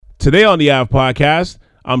Today on the AV Podcast,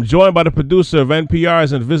 I'm joined by the producer of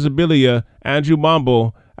NPR's Invisibilia, Andrew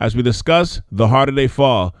Mambo, as we discuss The Harder They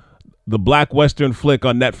Fall, the black Western flick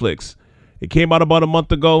on Netflix. It came out about a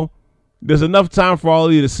month ago. There's enough time for all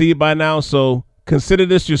of you to see it by now, so consider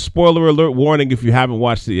this your spoiler alert warning if you haven't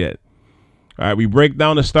watched it yet. All right, we break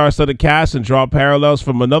down the star-studded cast and draw parallels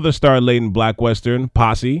from another star-laden black Western,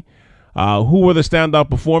 Posse. Who were the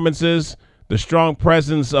standout performances, the strong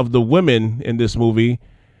presence of the women in this movie,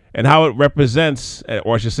 and how it represents,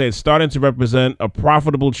 or I should say it's starting to represent, a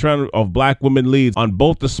profitable trend of black women leads on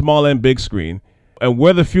both the small and big screen, and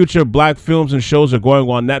where the future of black films and shows are going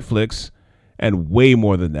on Netflix, and way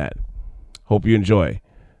more than that. Hope you enjoy.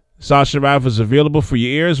 Sasha Rav is available for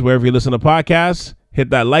your ears wherever you listen to podcasts. Hit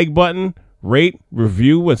that like button, rate,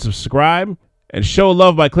 review, and subscribe, and show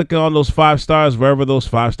love by clicking on those 5 stars wherever those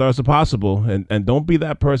 5 stars are possible. And don't be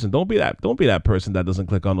that person. Don't be that person that doesn't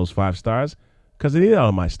click on those 5 stars, because I need all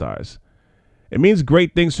of my stars. It means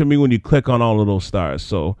great things for me when you click on all of those stars.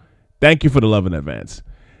 So thank you for the love in advance.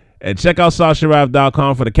 And check out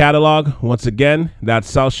SashaRav.com for the catalog. Once again,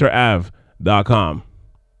 that's SashaRav.com.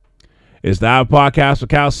 It's the AV Podcast with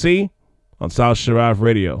Cal C on South Sharav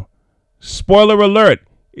Radio. Spoiler alert.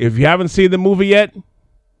 If you haven't seen the movie yet,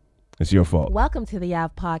 it's your fault. Welcome to the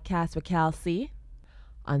AV Podcast with Cal C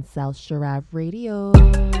on South Sharav Radio.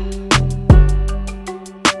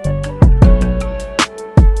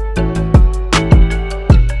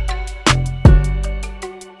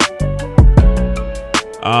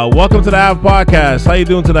 Welcome to the AV Podcast. How you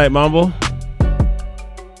doing tonight, Mambo?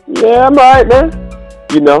 Yeah, I'm all right, man.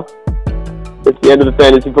 You know, it's the end of the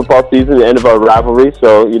fantasy football season, the end of our rivalry,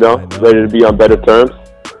 so, you know, ready to be on better terms.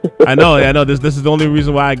 I know. This is the only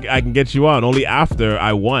reason why I can get you on. Only after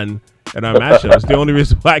I won in our matchup. It's the only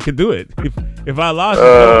reason why I could do it. If I lost,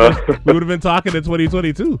 we would have been talking in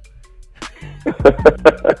 2022.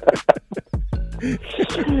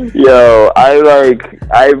 Yo, I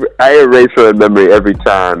erase from my memory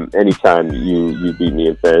anytime you beat me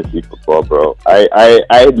in fantasy football, bro.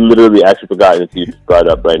 I literally actually forgotten if you brought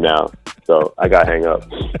up right now, so I got hang up.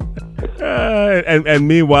 And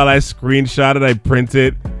meanwhile, I screenshot it, I print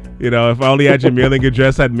it. You know, if I only had your mailing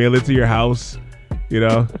address, I'd mail it to your house. You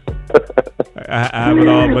know, I have it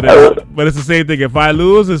all, but it's the same thing. If I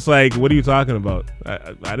lose, it's like, what are you talking about?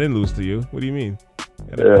 I didn't lose to you. What do you mean?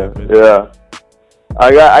 Yeah. I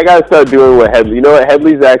got to start doing what Headley. You know what?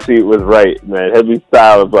 Headley's actually was right, man. Headley's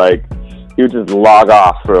style was like, he would just log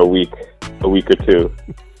off for a week or two.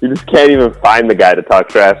 You just can't even find the guy to talk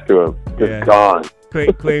trash to him. Just gone.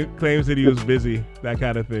 Claims that he was busy, that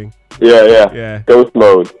kind of thing. Yeah. Ghost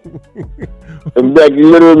mode. Like, you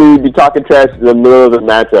literally be talking trash in the middle of the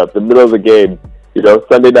matchup, the middle of the game. You know,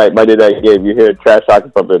 Sunday night, Monday night game. You hear trash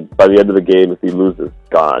talking from him. By the end of the game, if he loses,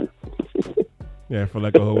 gone. Yeah, for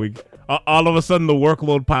like a whole week. All of a sudden, the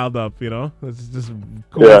workload piled up. You know, it's just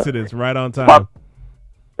coincidence, right on time.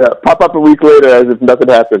 Pop up a week later as if nothing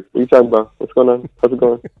happened. What are you talking about? What's going on? How's it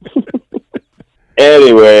going?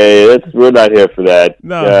 Anyway, we're not here for that.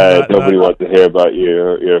 Nobody wants to hear about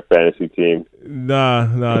your fantasy team.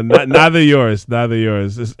 No, neither yours.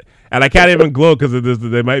 And I can't even gloat because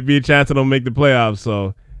there might be a chance I don't make the playoffs.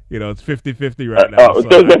 So, you know, it's 50-50 right now. So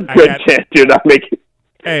there's a good chance you're not making.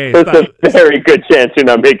 Hey, there's a very good chance you're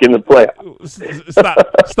not making the playoffs.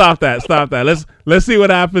 Stop that. Let's see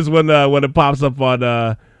what happens when it pops up on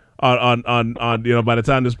you know, by the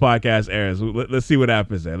time this podcast airs. Let's see what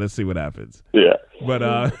happens there. Yeah. But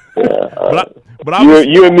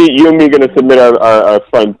you and me gonna submit our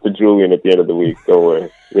funds to Julian at the end of the week. Don't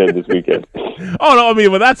worry. This weekend. Oh no, I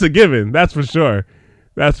mean, well, that's a given. That's for sure.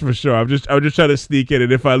 I'm just trying to sneak in,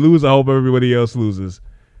 and if I lose, I hope everybody else loses.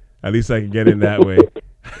 At least I can get in that way.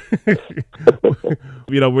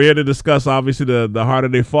 You know, we're here to discuss obviously the Harder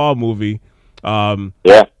They Fall movie.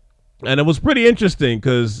 Yeah. And it was pretty interesting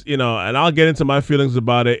because, you know, and I'll get into my feelings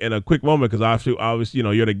about it in a quick moment because obviously, you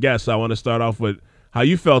know, you're the guest, so I want to start off with how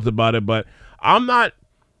you felt about it. But I'm not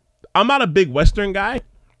a big Western guy,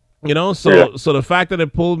 you know, so the fact that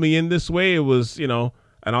it pulled me in this way, it was, you know,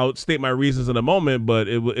 and I'll state my reasons in a moment, but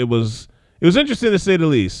it was interesting to say the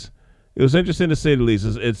least. It's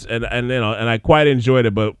and you know, and I quite enjoyed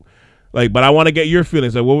it, but I want to get your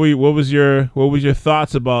feelings. Like, what was your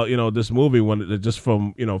thoughts about, you know, this movie just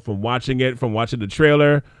from watching the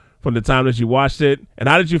trailer, from the time that you watched it, and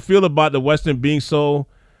how did you feel about the Western being so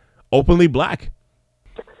openly black?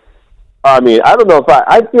 I mean, I don't know if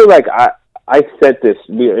I feel like I sent this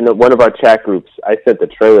in one of our chat groups. I sent the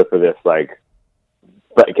trailer for this like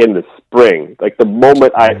in the spring. Like the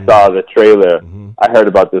moment I saw the trailer, I heard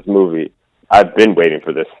about this movie. I've been waiting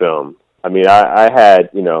for this film. I mean, I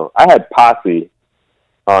had Posse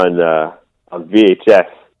on VHS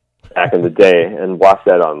back in the day and watched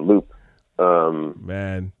that on loop.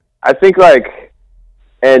 Man, I think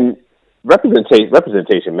and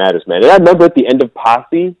representation matters, man. And I remember at the end of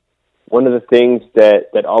Posse, one of the things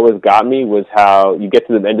that always got me was how you get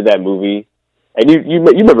to the end of that movie, and you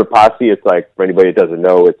remember Posse. It's like, for anybody that doesn't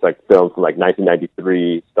know, it's like filmed from like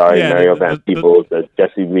 1993, starring Mario Van Peebles as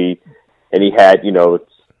Jesse Lee, and he had,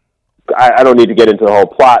 I don't need to get into the whole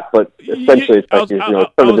plot, but essentially it's like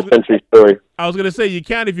turn of the century story. I was gonna say you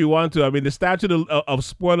can if you want to. I mean, the statute of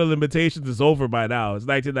spoiler limitations is over by now. It's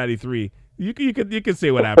 1993. You can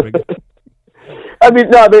say what happened. I mean,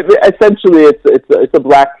 no. Essentially, it's a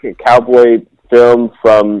black cowboy film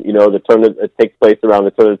from it takes place around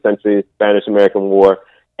the turn of the century, Spanish-American War,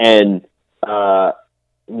 and you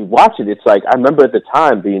watch it. It's like, I remember at the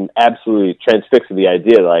time being absolutely transfixed with the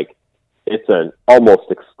idea, like it's an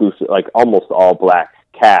almost exclusive, like almost all black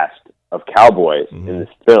cast of cowboys in this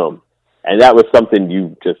film, and that was something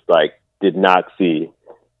you just like did not see.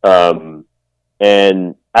 And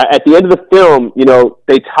at the end of the film,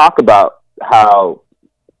 they talk about how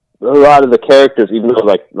a lot of the characters, even though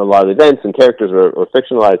like a lot of the events and characters were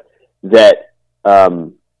fictionalized, that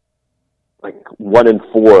like 1 in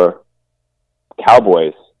 4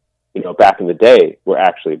 cowboys, back in the day were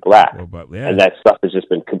actually black, and that stuff has just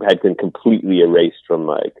been completely erased from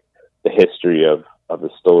like the history of the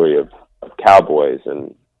story of cowboys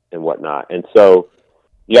and whatnot. And so,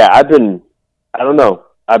 yeah, I've been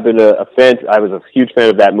a fan. I was a huge fan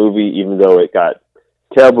of that movie, even though it got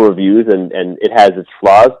terrible reviews and it has its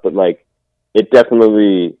flaws, but like it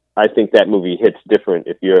definitely, I think that movie hits different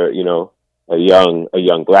if you're, a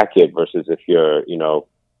young black kid versus if you're,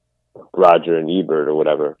 Roger and Ebert or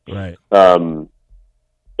whatever. Right.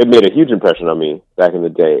 It made a huge impression on me back in the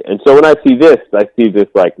day. And so when I see this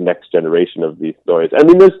like next generation of these stories. I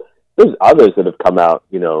mean, there's others that have come out,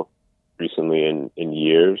 recently in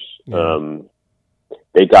years. Yeah.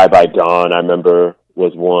 They Die by Dawn, I remember,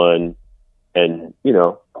 was one. And,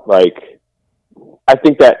 like, I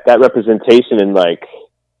think that representation and, like,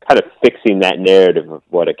 kind of fixing that narrative of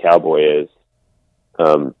what a cowboy is,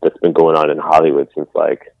 that's been going on in Hollywood since,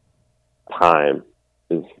 like, time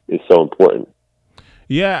is so important.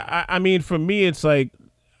 Yeah, I mean, for me, it's like,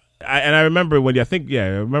 I remember I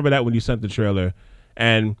remember that when you sent the trailer,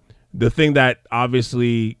 and the thing that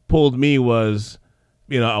obviously pulled me was,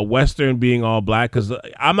 a Western being all black, because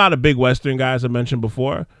I'm not a big Western guy, as I mentioned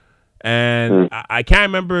before. And I can't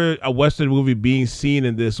remember a Western movie being seen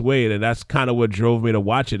in this way, and that's kind of what drove me to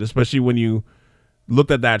watch it, especially when you looked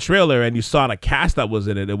at that trailer and you saw the cast that was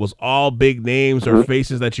in it. It was all big names or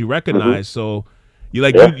faces that you recognize. So you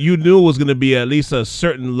knew it was going to be at least a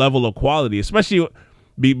certain level of quality, especially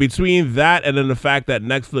between that and then the fact that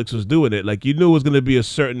Netflix was doing it. Like, you knew it was going to be a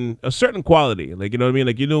certain quality. Like, you know what I mean?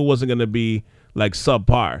 Like, you knew it wasn't going to be like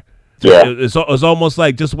subpar. Yeah. It was almost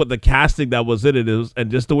like just what the casting that was in it is, and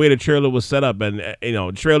just the way the trailer was set up. And,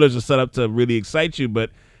 trailers are set up to really excite you, but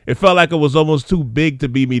it felt like it was almost too big to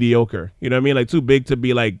be mediocre. You know what I mean? Like, too big to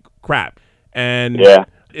be like crap. And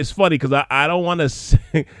it's funny because I don't want to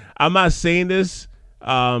say, I'm not saying this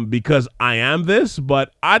because I am this,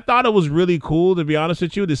 but I thought it was really cool, to be honest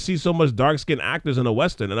with you, to see so much dark-skinned actors in a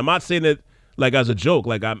Western. And I'm not saying it like as a joke.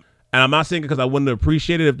 And I'm not saying it because I wouldn't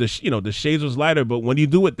appreciate it if the shades was lighter, but when you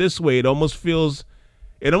do it this way, it almost feels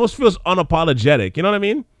unapologetic. You know what I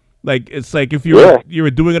mean? Like, it's like if you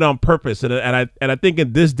were doing it on purpose, and I think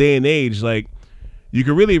in this day and age, like, you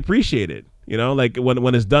can really appreciate it. Like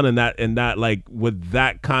when it's done in that like with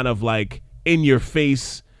that kind of like in your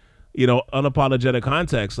face, unapologetic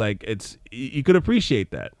context, like you could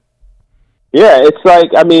appreciate that. Yeah, it's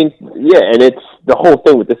like, I mean, and it's the whole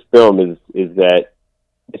thing with this film is that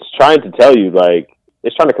it's trying to tell you, like,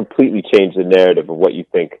 it's trying to completely change the narrative of what you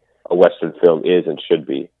think a Western film is and should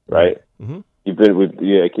be, right? Mm-hmm.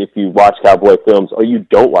 If you watch cowboy films or you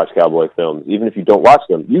don't watch cowboy films, even if you don't watch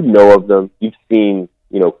them, you know of them. You've seen,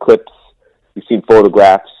 clips. You've seen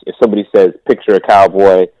photographs. If somebody says, picture a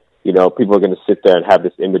cowboy, people are going to sit there and have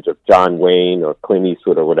this image of John Wayne or Clint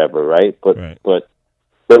Eastwood or whatever, right? But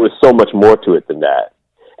there was so much more to it than that.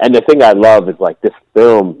 And the thing I love is, like, this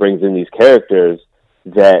film brings in these characters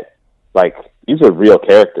that, like, these are real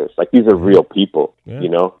characters. Like, these are real people,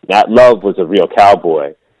 Nat Love was a real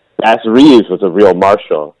cowboy. Bass Reeves was a real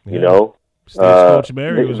marshal, Stagecoach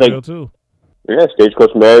Mary was real, too. Yeah,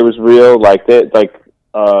 Stagecoach Mary was real. Like,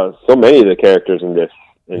 so many of the characters in this.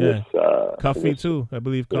 Cuffy, too. I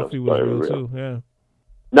believe Cuffy was real, too, yeah.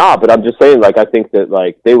 Nah, but I'm just saying, like, I think that,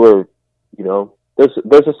 like, they were,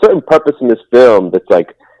 there's a certain purpose in this film that's,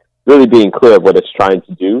 like, really being clear of what it's trying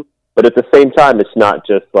to do. But at the same time, it's not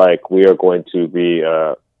just like we are going to be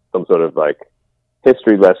a some sort of like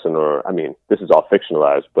history lesson, or I mean, this is all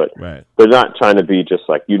fictionalized, but Right. they're not trying to be just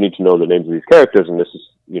like, you need to know the names of these characters, and this is,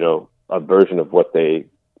 you know, a version of what they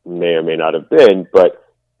may or may not have been. But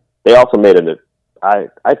they also made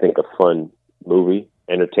I think, a fun movie,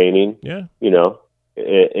 entertaining. Yeah. You know,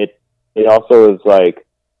 it also is like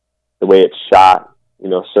the way it's shot. You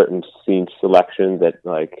know, certain scene selection that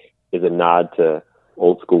like is a nod to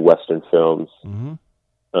old school Western films.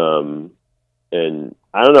 Mm-hmm. And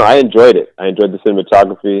I don't know, I enjoyed it. I enjoyed the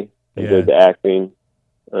cinematography, enjoyed the acting.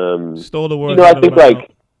 Stole the words. You know, I think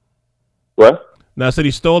like what? No, I said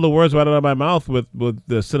he stole the words right out of my mouth with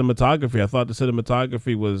the cinematography. I thought the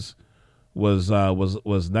cinematography was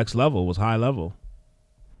next level, was high level.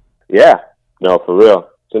 Yeah, no, for real.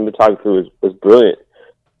 Cinematography was brilliant,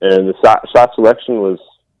 and the shot selection was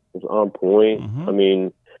on point. Mm-hmm. I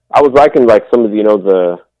mean, I was liking like some of the, you know,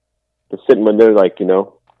 the sitting when they're like, you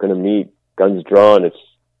know, gonna meet, guns drawn. It's,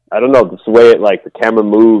 I don't know, it's the way it, like, the camera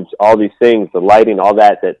moves, all these things, the lighting, all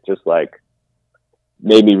that just like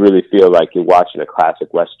made me really feel like you're watching a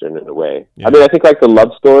classic Western in a way. Yeah. I mean, I think like the love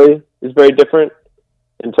story is very different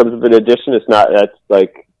in terms of an addition. It's not, that's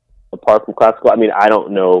like apart from classical. I mean, I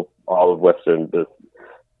don't know all of the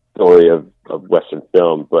story of Western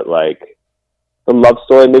film, but like the love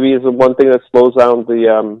story maybe is the one thing that slows down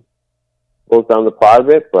the plot of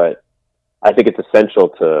it, but I think it's essential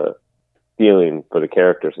to feeling for the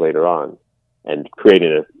characters later on and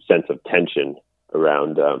creating a sense of tension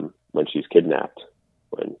around when she's kidnapped.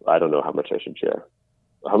 When I don't know how much I should share.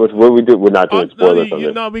 How much? What we do? We're not doing spoilers on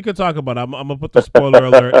this. No, we could talk about it. I'm gonna put the spoiler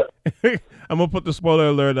alert. I'm gonna put the spoiler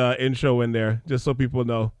alert intro in there just so people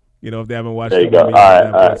know. You know, if they haven't watched it. All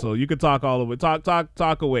right. So you could talk all of it.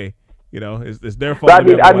 Talk away. You know, it's their fault. I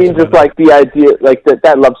mean, just like the idea, like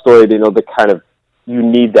that love story. You know, the kind of, you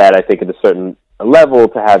need that, I think, at a certain level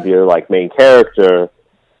to have your like main character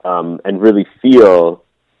and really feel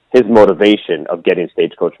his motivation of getting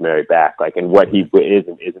Stagecoach Mary back, like, and what he is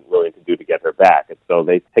and isn't willing to do to get her back. And so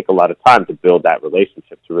they take a lot of time to build that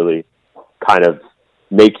relationship to really kind of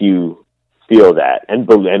make you feel that and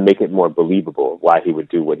make it more believable why he would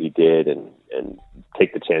do what he did and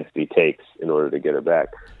take the chances he takes in order to get her back.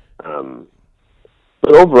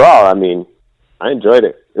 But overall, I mean, I enjoyed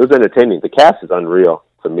it. It was entertaining. The cast is unreal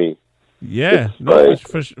to me. Yeah, no,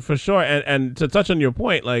 for sure. And to touch on your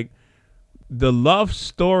point, like the love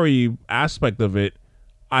story aspect of it,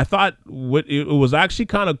 I thought it was actually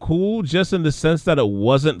kind of cool, just in the sense that it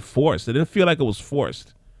wasn't forced. It didn't feel like it was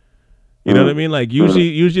forced. You know what I mean? Like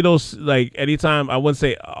usually those, like, anytime, I wouldn't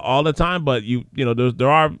say all the time, but you know,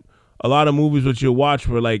 there are a lot of movies which you watch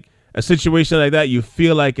where like a situation like that, you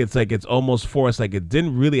feel like it's almost forced, like it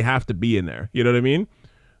didn't really have to be in there. You know what I mean?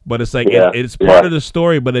 But it's like it's part of the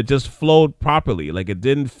story, but it just flowed properly. Like it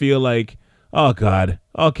didn't feel like, oh God,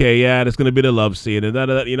 okay, yeah, it's gonna be the love scene and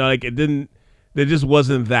that, you know, like it didn't. There just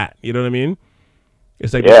wasn't that. You know what I mean?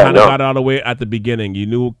 It's like they kind of got out of the way at the beginning. You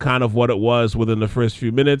knew kind of what it was within the first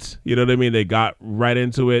few minutes. You know what I mean? They got right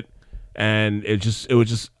into it, and it was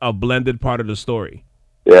just a blended part of the story.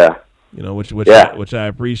 Yeah. You know, which I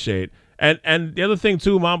appreciate. And the other thing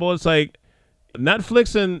too, Mambo, it's like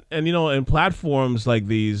Netflix and you know, and platforms like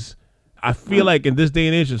these, I feel like in this day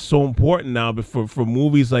and age it's so important now for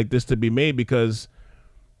movies like this to be made, because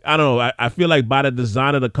I don't know, I feel like by the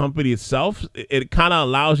design of the company itself, it kind of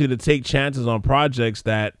allows you to take chances on projects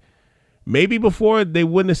that maybe before they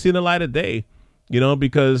wouldn't have seen the light of day, you know,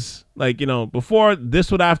 because like, you know, before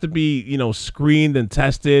this would have to be, you know, screened and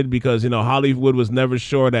tested, because, you know, Hollywood was never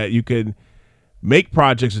sure that you could make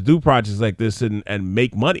projects or do projects like this and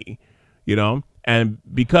make money, you know. And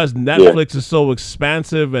because Netflix is so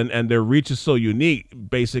expansive and their reach is so unique,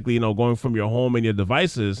 basically, you know, going from your home and your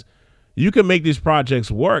devices, you can make these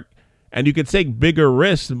projects work, and you can take bigger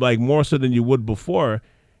risks, like more so than you would before,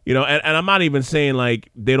 you know. And I'm not even saying like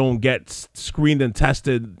they don't get screened and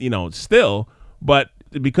tested, you know, still, but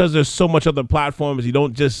because there's so much other platforms, you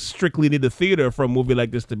don't just strictly need the theater for a movie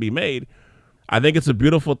like this to be made. I think it's a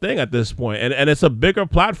beautiful thing at this point. And it's a bigger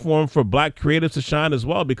platform for black creatives to shine as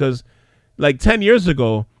well, because like 10 years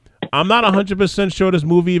ago, I'm not 100% sure this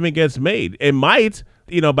movie even gets made. It might,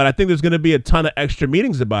 you know, but I think there's going to be a ton of extra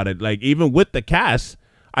meetings about it. Like even with the cast,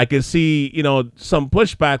 I can see, you know, some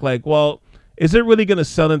pushback like, well, is it really going to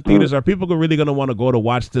sell in theaters? Are people really going to want to go to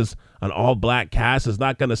watch this, an all black cast? It's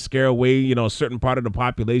not going to scare away, you know, a certain part of the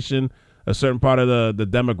population, a certain part of the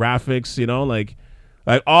demographics, you know, like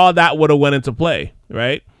all that would have went into play,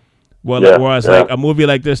 right? Well, whereas like a movie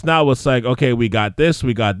like this now, it's like, okay, we got this,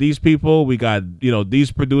 we got these people, we got, you know,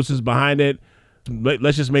 these producers behind it.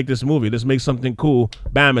 Let's just make this movie. Let's make something cool.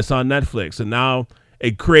 Bam, it's on Netflix. And now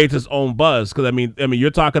it creates its own buzz. Because I mean,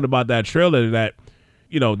 you're talking about that trailer that,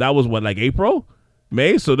 that was what, like April,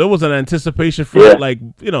 May. So there was an anticipation for it, like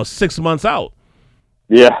 6 months out.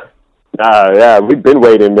 Yeah, yeah, we've been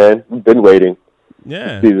waiting, man. We've been waiting.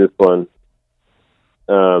 Yeah, to see this one.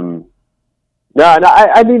 No,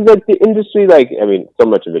 I mean, like the industry, so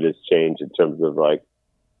much of it has changed in terms of like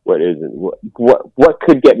what isn't, what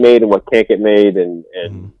could get made and what can't get made, and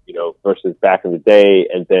versus back in the day.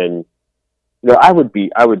 And then, I would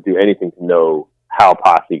do anything to know how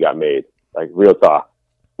Posse got made. Like, real talk.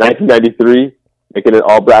 1993, making an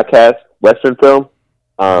all black cast Western film.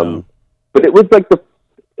 But it was like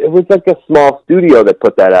a small studio that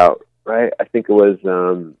put that out, right? I think it was.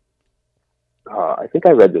 I think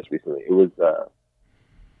I read this recently. It was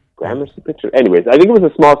Gramercy Pictures. Anyways, I think it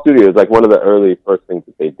was a small studio. It was like one of the early first things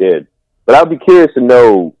that they did. But I'd be curious to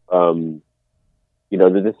know,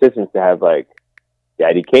 the decisions to have like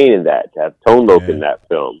Daddy Kane in that, to have Tone Loc in that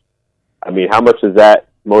film. I mean, how much is that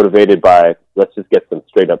motivated by, let's just get some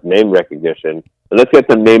straight up name recognition, and let's get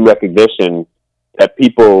some name recognition that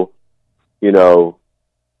people, they're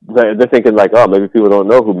thinking like, oh, maybe people don't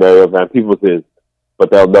know who Mario Van Peebles is,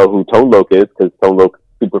 but they'll know who Tone Loc is because Tone Loc's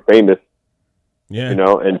super famous. Yeah.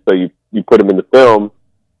 And so you put him in the film,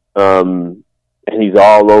 and he's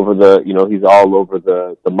all over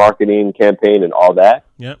the marketing campaign and all that.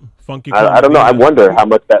 Yep. Funky. I don't know. I wonder how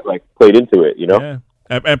much that like played into it, Yeah.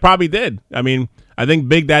 It probably did. I mean, I think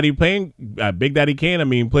Big Daddy Kane,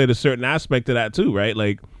 played a certain aspect of that too, right?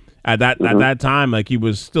 Like at that time, like he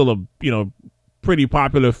was still a, pretty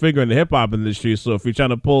popular figure in the hip hop industry. So if you're trying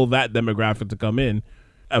to pull that demographic to come in,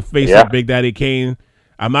 a face of Big Daddy Kane,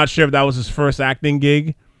 I'm not sure if that was his first acting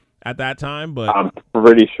gig at that time, but I'm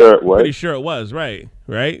pretty sure it was. Pretty sure it was, right?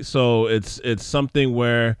 So it's something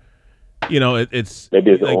where, it's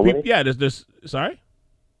maybe it's like only. There's sorry.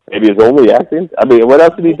 Maybe it's only acting. I mean, what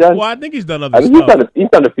else have he done? Well, I think he's done other stuff. He's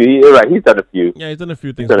done a few. You're right. He's done a few. Yeah, he's done a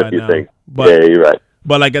few things. Things. But, yeah, you're right.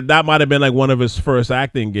 But like that might have been like one of his first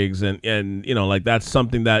acting gigs, and like that's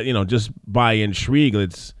something that just by intrigue,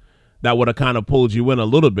 that would have kind of pulled you in a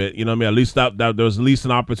little bit. You know what I mean? At least that there was at least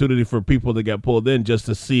an opportunity for people to get pulled in just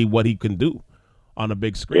to see what he can do on a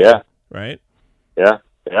big screen. Yeah. Right. Yeah.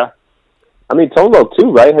 Yeah. I mean, Tone Loc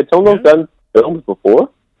too, right? Had Tone Loc done films before?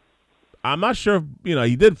 I'm not sure.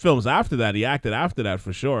 He did films after that. He acted after that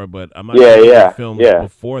for sure, but I'm not sure he did films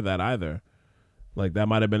before that either. Like that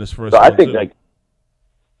might have been his first. So I think too.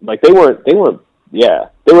 like they weren't. Yeah,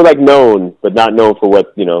 they were like known, but not known for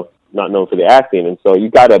what not known for the acting. And so you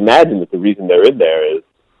got to imagine that the reason they're in there is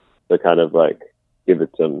to kind of like give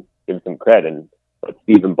it some credit. And like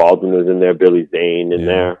Stephen Baldwin was in there, Billy Zane in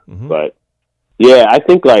there, but yeah, I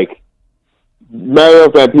think like Mario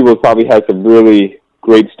Van Peebles probably has some really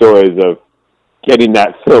great stories of getting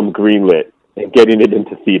that film greenlit and getting it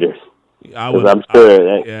into theaters. I'm sure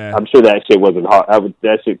that shit wasn't hard.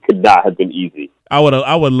 That shit could not have been easy. I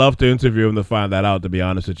would love to interview him to find that out. To be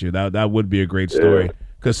honest with you, that would be a great story.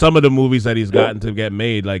 Because some of the movies that he's gotten to get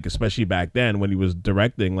made, like especially back then when he was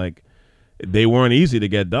directing, like they weren't easy to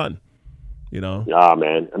get done. Nah,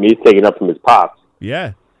 man. I mean, he's taking up from his pops.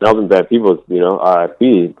 Yeah. Melvin Van Peebles,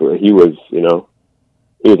 R.I.P. He was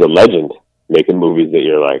a legend making movies that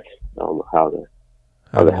you're like, oh, how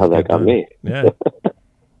the hell that got made? Yeah.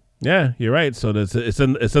 Yeah, you're right. So it's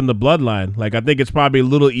in the bloodline. Like I think it's probably a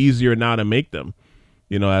little easier now to make them,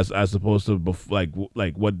 as opposed to like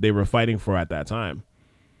what they were fighting for at that time.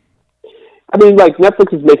 I mean, like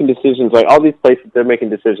Netflix is making decisions. Like all these places, they're making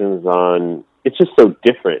decisions on. It's just so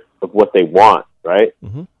different of what they want, right?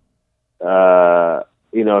 Mm-hmm.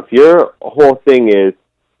 If your whole thing is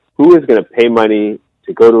who is going to pay money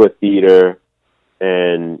to go to a theater.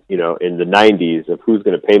 And, in the 90s of who's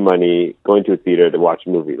going to pay money going to a theater to watch a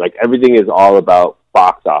movie. Like, everything is all about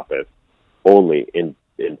box office only in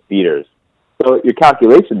theaters. So your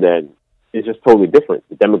calculation then is just totally different.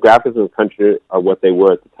 The demographics of the country are what they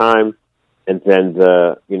were at the time. And then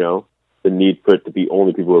the need for it to be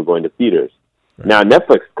only people who are going to theaters. Right. Now,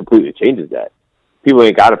 Netflix completely changes that. People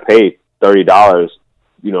ain't got to pay $30,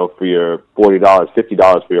 for your $40,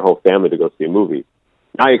 $50 for your whole family to go see a movie.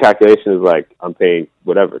 Now your calculation is like, I'm paying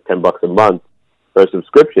whatever, $10 a month for a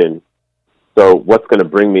subscription. So what's going to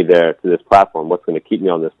bring me there to this platform? What's going to keep me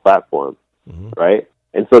on this platform? Right?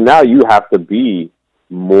 And so now you have to be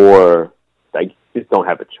more, like, you just don't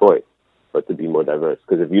have a choice but to be more diverse.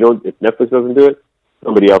 Because if Netflix doesn't do it,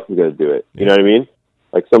 somebody else is going to do it. You know what I mean?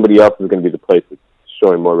 Like somebody else is going to be the place that's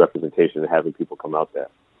showing more representation and having people come out there.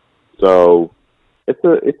 So it's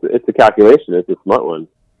a calculation. It's a smart one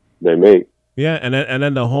they make. Yeah, and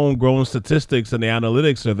then the homegrown statistics and the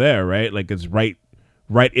analytics are there, right? Like it's right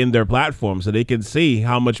right in their platform, so they can see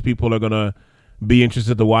how much people are gonna be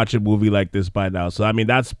interested to watch a movie like this by now. So I mean,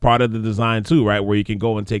 that's part of the design too, right? Where you can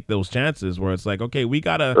go and take those chances, where it's like, okay, we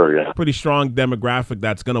got a pretty strong demographic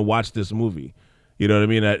that's gonna watch this movie. You know what I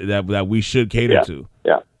mean? That we should cater to.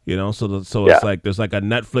 Yeah. You know, so it's like there's like a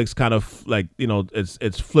Netflix kind of like, you know,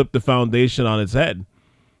 it's flipped the foundation on its head.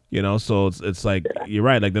 You know, so it's like you're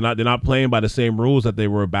right. Like they're not playing by the same rules that they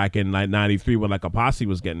were back in '93 when like a Posse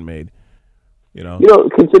was getting made. You know,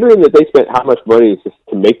 considering that they spent how much money just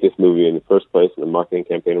to make this movie in the first place, and the marketing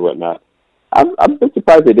campaign and whatnot, I'm a bit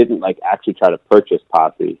surprised they didn't like actually try to purchase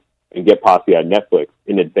Posse and get Posse on Netflix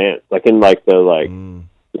in advance, like in like the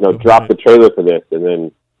drop the trailer for this and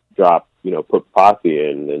then put Posse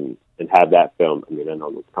in and have that film. I mean, I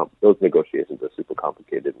know those negotiations are super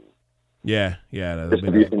complicated. Yeah.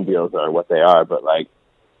 Distribution deals are what they are, but like,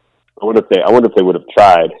 I wonder if they would have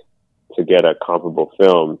tried to get a comparable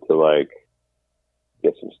film to like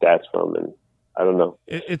get some stats from, and I don't know.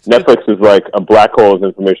 Netflix is like a black hole of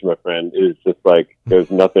information, my friend. It is just like there's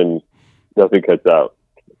nothing gets out.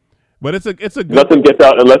 But it's a good nothing gets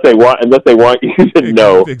out unless they want you to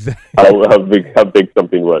know how big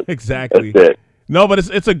something was. Exactly. That's it. No, but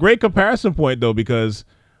it's a great comparison point though, because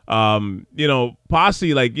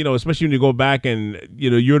Posse, like, especially when you go back and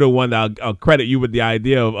you're the one that I'll credit you with the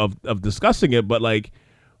idea of discussing it, but like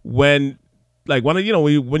when you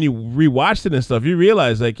rewatched it and stuff, you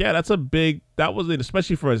realize like, yeah, that was it,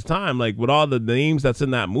 especially for its time, like with all the names that's in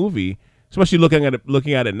that movie, especially looking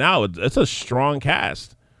at it now, it's a strong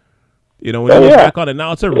cast. When you look back on it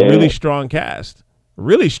now, it's a really strong cast.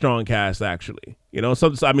 Really strong cast, actually.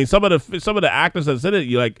 Some of the actors that's in it,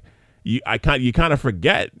 you kind of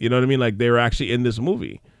forget. You know what I mean? Like they were actually in this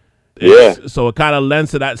movie. So it kind of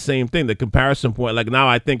lends to that same thing, the comparison point. Like now,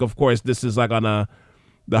 I think, of course, this is like the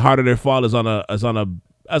Harder They Fall is on a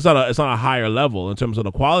higher level in terms of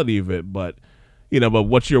the quality of it. But but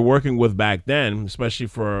what you're working with back then, especially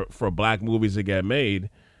for black movies that get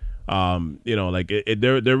made.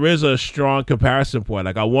 There is a strong comparison point.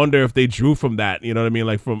 Like I wonder if they drew from that, you know what I mean?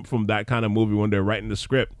 Like from that kind of movie when they're writing the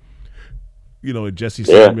script, Jesse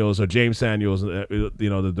Samuels or James Samuels,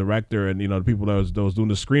 the director and, the people that was doing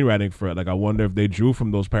the screenwriting for it. Like I wonder if they drew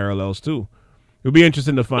from those parallels too. It'll be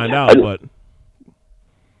interesting to find out, but.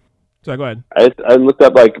 So go ahead. I looked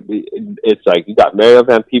up, like, it's like you got Mario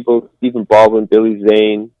Van Peebles, Stephen Baldwin, Billy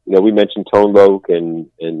Zane. We mentioned Tone Loc and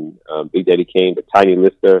Big Daddy Kane, but Tiny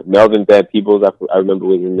Lister, Melvin Van Peebles, I remember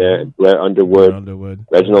was in there, and Blair Underwood,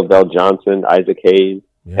 Reginald Bell Johnson, Isaac Hayes,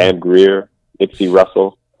 Pam Grier, Nipsey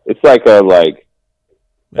Russell. It's like that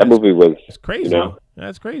movie was. It's crazy.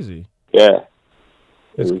 That's crazy. Yeah,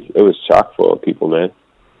 it was chock full of people, man.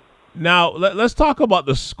 Now, let's talk about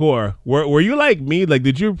the score. Were you like me? Like,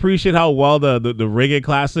 did you appreciate how well the reggae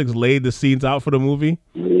classics laid the scenes out for the movie?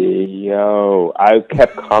 Yo, I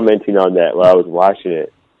kept commenting on that while I was watching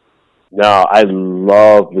it. No, I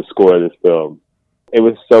love the score of this film. It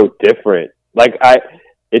was so different. Like,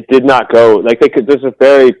 it did not go, like, there's a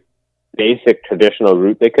very basic traditional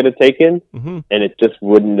route they could have taken, and it just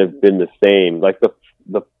wouldn't have been the same. Like,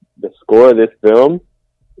 the score of this film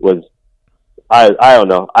was, I don't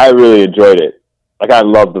know. I really enjoyed it. Like, I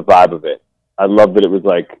loved the vibe of it. I loved that it was,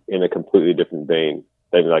 like, in a completely different vein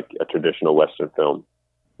than, like, a traditional Western film,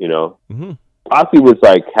 Posse was,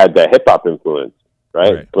 like, had that hip-hop influence,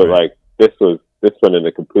 right? But, like, this went in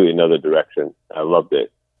a completely another direction. I loved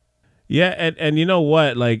it. Yeah, and you know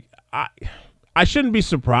what? Like, I shouldn't be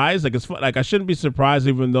surprised. Like, it's like I shouldn't be surprised,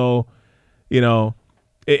 even though,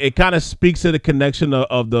 it kind of speaks to the connection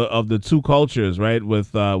of the two cultures, right?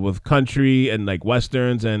 With country and like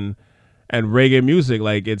westerns and reggae music.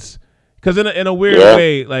 Like it's because in a weird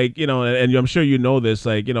way, like and I'm sure you know this,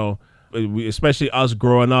 like especially us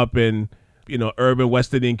growing up in urban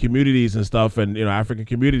West Indian communities and stuff, and African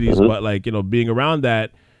communities, but like being around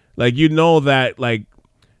that, like that, like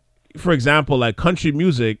for example, like country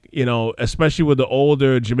music, especially with the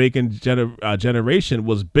older Jamaican generation,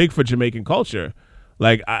 was big for Jamaican culture.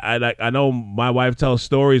 Like I know my wife tells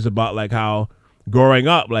stories about like how growing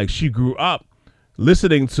up, like she grew up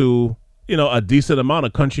listening to a decent amount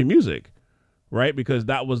of country music, right? Because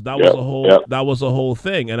that was a whole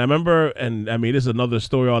thing. And I remember, and I mean this is another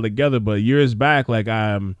story altogether, but years back, like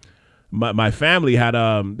my family had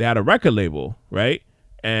they had a record label, right?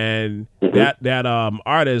 And that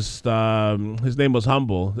artist, his name was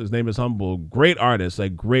Humble. His name is Humble. Great artist,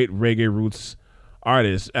 like great reggae roots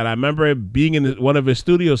artist. And I remember being in one of his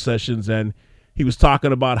studio sessions, and he was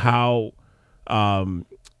talking about how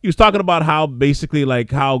basically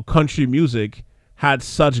like how country music had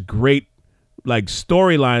such great like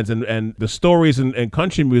storylines and the stories in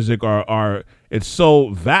country music are it's so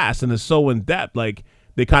vast and it's so in depth. Like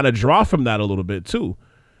they kind of draw from that a little bit too,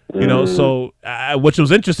 you know. So which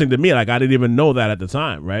was interesting to me. Like I didn't even know that at the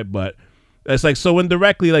time, right? But it's like so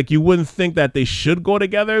indirectly, like you wouldn't think that they should go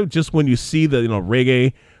together just when you see the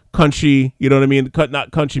reggae, country, you know what I mean?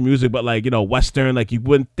 Not country music, but like Western. Like you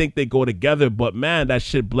wouldn't think they go together, but man, that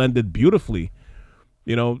shit blended beautifully.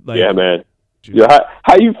 Like yeah, man. Yo,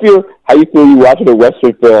 how you feel? How you feel? You watching a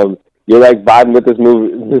Western film? You're like vibing with this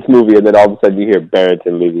movie, and then all of a sudden you hear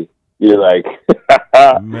Barrington Levy. You're like,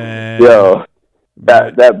 man, yo,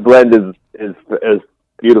 that blend is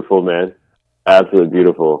beautiful, man. Absolutely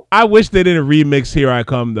beautiful. I wish they didn't remix "Here I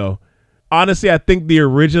Come" though. Honestly, I think the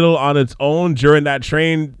original on its own during that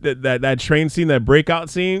train that train scene, that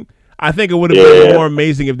breakout scene, I think it would have been more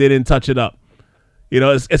amazing if they didn't touch it up.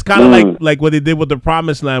 It's kind of like what they did with The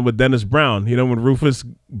Promised Land with Dennis Brown. When Rufus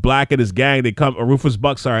Black and his gang or Rufus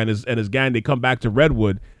Buck, sorry, and his gang, they come back to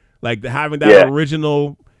Redwood. Like having that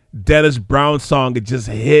original Dennis Brown song, it just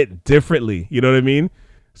hit differently. You know what I mean?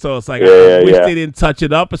 So it's like I wish they didn't touch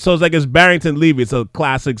it up. So it's like it's Barrington Levy. It's a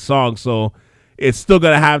classic song, so it's still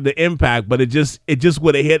gonna have the impact, but it just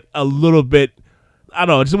would have hit a little bit. I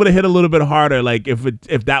don't know. It just would have hit a little bit harder. Like if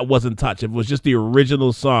that wasn't touched, if it was just the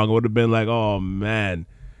original song, it would have been like, oh man,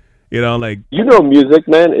 like music,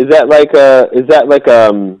 man. Is it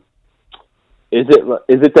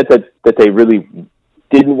that they really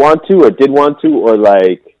didn't want to or did want to, or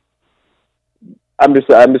like I'm just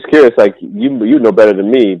curious. Like you know better than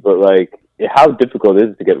me, but like how difficult is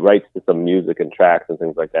it to get rights to some music and tracks and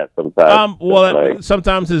things like that sometimes?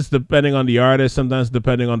 Sometimes it's depending on the artist, sometimes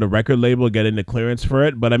depending on the record label getting the clearance for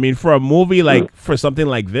it. But I mean, for a movie, like for something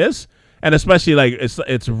like this, and especially like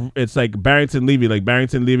it's like Barrington Levy. Like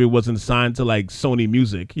Barrington Levy wasn't signed to like Sony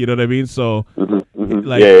Music. You know what I mean? So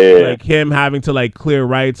like him having to like clear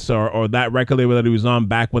rights or that record label that he was on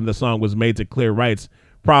back when the song was made to clear rights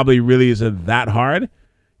probably really isn't that hard.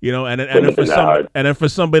 And then for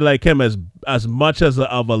somebody like him, as much as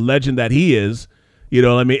of a legend that he is,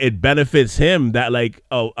 I mean, it benefits him that like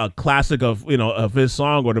a classic of of his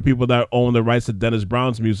song or the people that own the rights to Dennis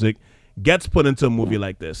Brown's music gets put into a movie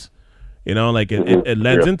like this. Like it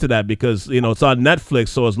lends into that because it's on Netflix.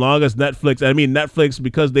 So as long as Netflix,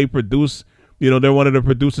 because they produce, they're one of the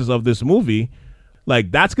producers of this movie,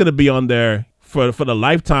 like that's gonna be on there for the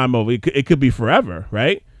lifetime of it. It could be forever,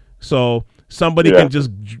 right? So somebody can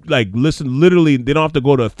just like listen. Literally, they don't have to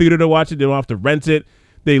go to a theater to watch it. They don't have to rent it.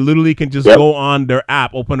 They literally can just go on their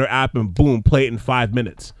app, open their app, and boom, play it in 5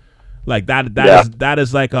 minutes. Like that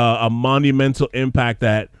is like a monumental impact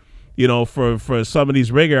that for some of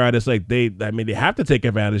these reggae artists, like they have to take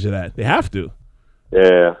advantage of that. They have to.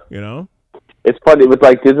 Yeah. It's funny with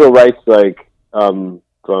like digital rights, like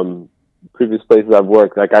from previous places I've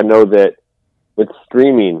worked. Like I know that with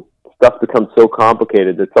streaming, stuff becomes so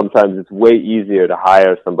complicated that sometimes it's way easier to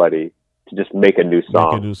hire somebody to just make a new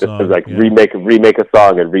song. Just to like remake a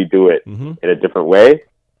song and redo it in a different way.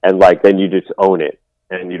 And like, then you just own it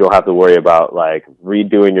and you don't have to worry about like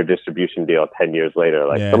redoing your distribution deal 10 years later.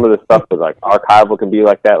 Like some of the stuff with like archival can be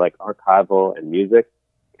like that, like archival and music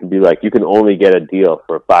can be like, you can only get a deal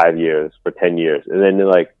for 5 years, for 10 years. And then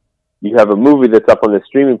like, you have a movie that's up on the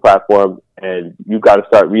streaming platform and you've got to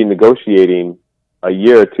start renegotiating a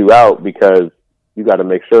year or two out because you got to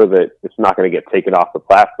make sure that it's not going to get taken off the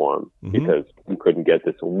platform because you couldn't get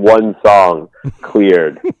this one song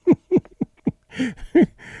cleared.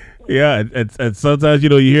 Yeah, and sometimes you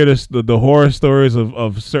hear the horror stories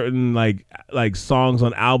of certain like songs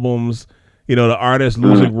on albums. The artist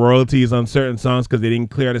losing royalties on certain songs because they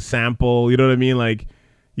didn't clear the sample. You know what I mean? Like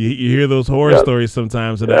you hear those horror stories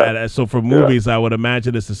sometimes. And so for movies, I would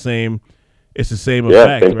imagine it's the same. It's the same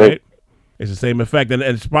effect, right? Thing. It's the same effect, and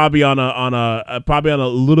it's probably on a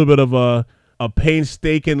little bit of a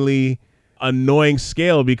painstakingly annoying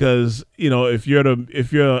scale because if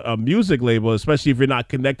you're a music label, especially if you're not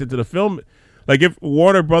connected to the film, like if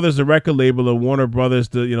Warner Brothers, the record label, and Warner Brothers,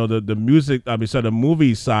 the music, the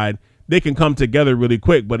movie side, they can come together really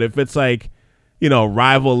quick. But if it's like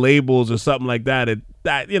rival labels or something like that,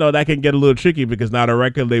 that can get a little tricky because now the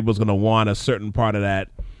record label is going to want a certain part of that.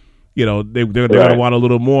 They're going to want a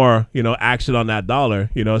little more, action on that dollar,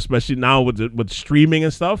 especially now with streaming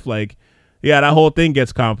and stuff. Like, that whole thing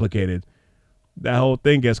gets complicated. That whole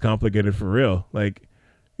thing gets complicated for real. Like,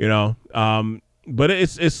 but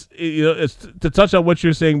it's to touch on what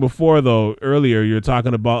you're saying before though, earlier, you're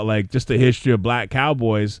talking about like just the history of Black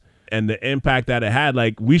Cowboys and the impact that it had.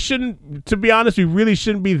 Like to be honest, we really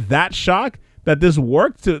shouldn't be that shocked that this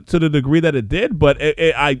worked to the degree that it did. But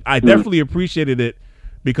I definitely appreciated it.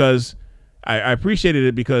 Because I appreciated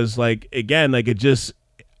it because like again, like it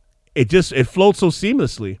flowed so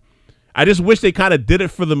seamlessly. I just wish they kind of did it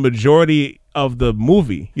for the majority of the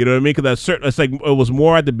movie. You know what I mean? Because it's like it was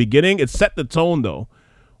more at the beginning. It set the tone though.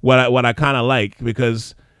 What I kind of like,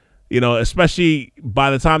 because especially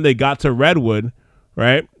by the time they got to Redwood,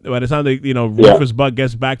 right? By the time Rufus Buck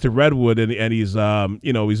gets back to Redwood and he's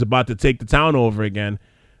he's about to take the town over again.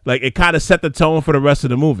 Like it kind of set the tone for the rest of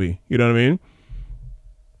the movie. You know what I mean?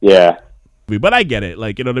 Yeah. But I get it.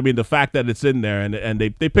 Like, you know what I mean? The fact that it's in there and they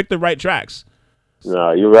picked the right tracks.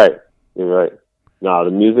 No, you're right. You're right. No,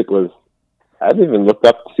 the music was, I haven't even looked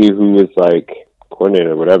up to see who was like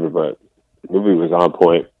coordinator or whatever, but the movie was on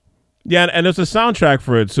point. Yeah, and there's a soundtrack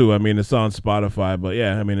for it too. I mean, it's on Spotify, but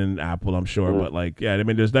yeah, I mean, in Apple, I'm sure. But like, yeah, I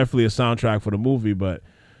mean, there's definitely a soundtrack for the movie, but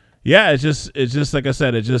yeah, it's just like I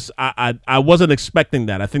said, I wasn't expecting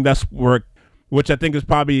that. I think that's which I think is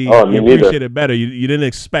probably you appreciate it better. You didn't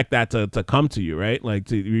expect that to come to you, right? Like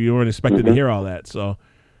you weren't expecting to hear all that. So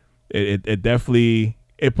it definitely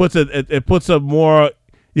puts a more,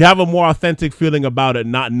 you have a more authentic feeling about it,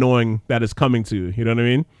 not knowing that it's coming to you. You know what I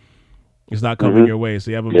mean? It's not coming your way, so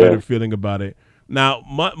you have a better feeling about it. Now,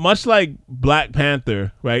 much like Black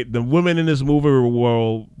Panther, right? The women in this movie were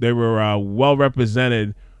well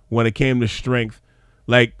represented when it came to strength.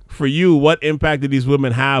 Like, for you, what impact did these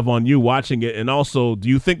women have on you watching it? And also, do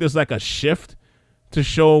you think there's like a shift to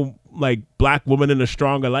show like black women in a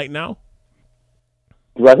stronger light now?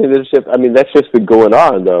 Do I think there's a shift? I mean, that's just been going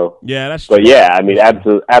on, though. Yeah, that's true. But yeah, I mean,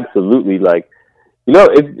 absolutely. Like,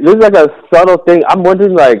 there's like a subtle thing. I'm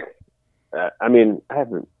wondering, like, I mean, I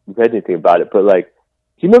haven't read anything about it, but like,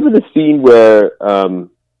 do you remember the scene where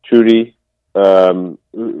Trudy,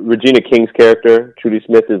 Regina King's character, Trudy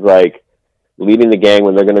Smith, is like leading the gang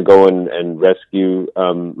when they're going to go and rescue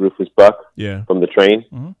Rufus Buck from the train?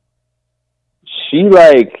 Mm-hmm. She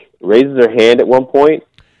like raises her hand at one point.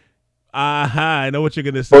 I know what you're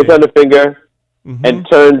going to say. Pulls on the finger and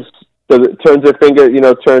turns her finger,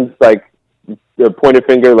 turns like the pointer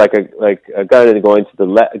finger like a gun and going to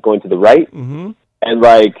the right. Mm-hmm. And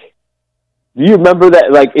like, do you remember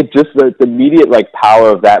that? Like, it just the immediate like power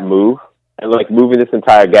of that move, and like moving this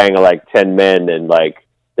entire gang of like 10 men, and like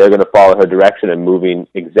they're gonna follow her direction and moving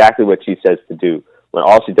exactly what she says to do. When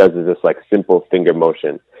all she does is this like simple finger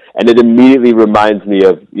motion, and it immediately reminds me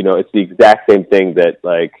of it's the exact same thing that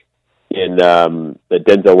like in the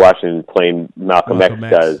Denzel Washington playing Malcolm X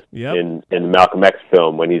does in the Malcolm X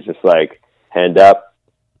film, when he's just like hand up,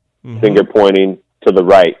 finger pointing to the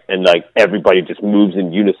right, and like everybody just moves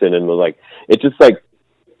in unison, and like it just like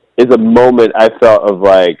is a moment I felt of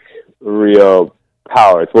like real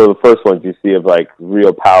power. It's one of the first ones you see of like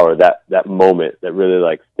real power. That moment that really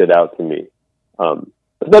like stood out to me. But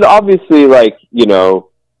then obviously like all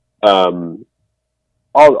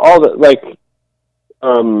the like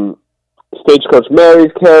Stagecoach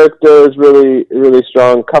Mary's character is really really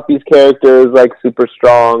strong. Cuffy's character is like super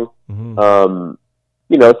strong.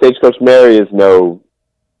 Stagecoach Mary is no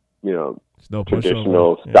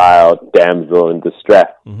traditional style damsel in distress.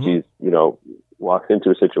 She's, walks into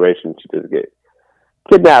a situation, she does get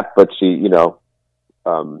kidnapped, but she,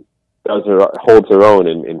 holds her own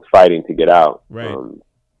in fighting to get out. Right.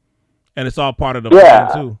 And it's all part of the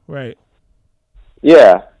plan too. Right.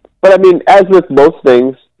 Yeah. But I mean, as with most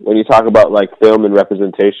things, when you talk about like film and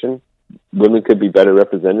representation, women could be better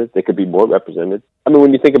represented. They could be more represented. I mean,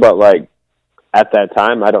 when you think about like, at that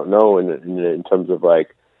time, I don't know in terms of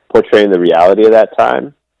like portraying the reality of that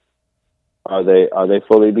time. Are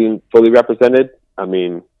they being fully represented? I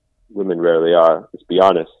mean, women rarely are. Let's be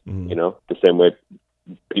honest. The same way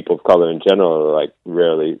people of color in general are like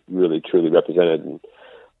rarely, really, truly represented in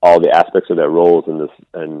all the aspects of their roles in this,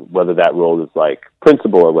 and whether that role is like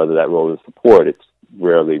principal or whether that role is support, it's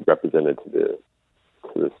rarely represented to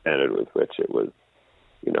the standard with which it was,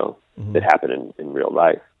 it happened in real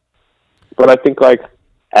life. But I think like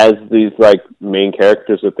as these like main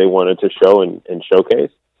characters that they wanted to show and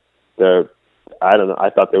showcase, I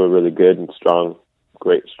thought they were really good and strong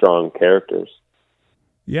characters.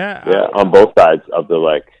 Yeah. On both sides of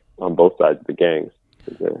the gangs.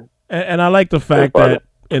 And I like the fact that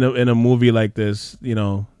in a movie like this,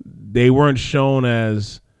 they weren't shown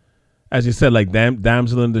as you said, like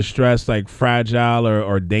damsel in distress, like fragile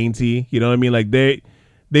or dainty. You know what I mean? Like they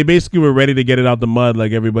basically were ready to get it out the mud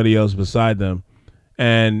like everybody else beside them.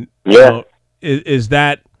 And is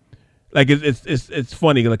that like it's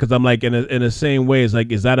funny because I'm like in the same way, it's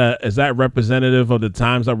like is that representative of the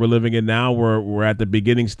times that we're living in now, where we're at the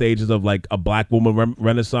beginning stages of like a black woman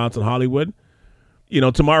renaissance in Hollywood?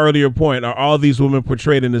 To my earlier point, are all these women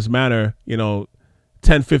portrayed in this manner,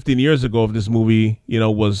 10, 15 years ago if this movie,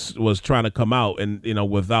 was trying to come out and,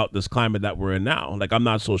 without this climate that we're in now. Like, I'm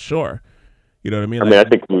not so sure. You know what I mean?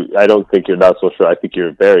 I don't think you're not so sure. I think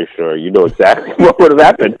you're very sure. You know exactly what would have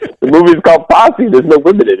happened. The movie's called Posse. There's no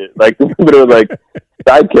women in it. Like, the women are like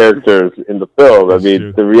side characters in the film. That's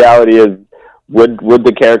true. The reality is, would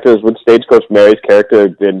Stagecoach Mary's character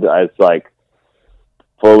have been as like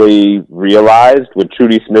fully realized? Would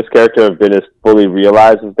Trudy Smith's character have been as fully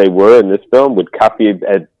realized as they were in this film? Would Cuffy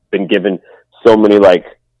have been given so many like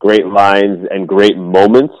great lines and great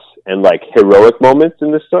moments and like heroic moments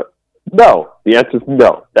in this story? No. The answer is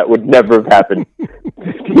no. That would never have happened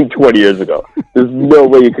 15, 20 years ago. There's no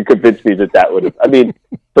way you could convince me that would have. I mean,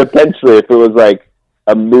 potentially, if it was like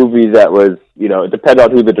a movie that was, it depended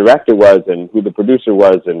on who the director was and who the producer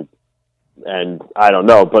was, and I don't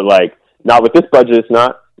know, but like, not with this budget, it's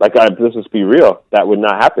not. Like, let's just be real. That would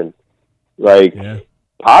not happen. Like,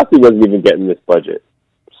 Posse wasn't even getting this budget.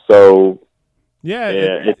 So,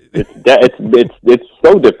 it's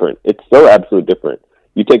so different. It's so absolutely different.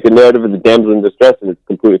 You take the narrative of the damsel in distress and it's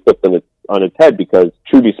completely flipped on its head, because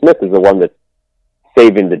Trudy Smith is the one that's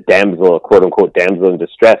saving the damsel, quote unquote, damsel in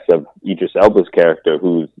distress of Idris Elba's character,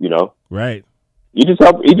 who's, right. Idris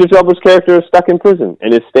Elba's character is stuck in prison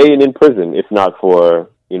and is staying in prison, if not for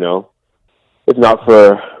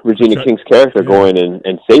Regina King's character going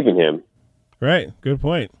and saving him. Right. Good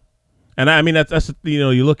point. And I mean, that's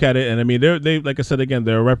you look at it, and I mean, they like I said again,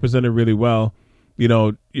 they're represented really well.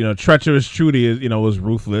 Treacherous Trudy is, was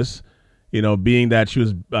ruthless, being that she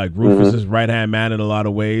was like Rufus's right-hand man in a lot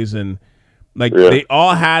of ways. And like, they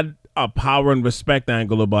all had a power and respect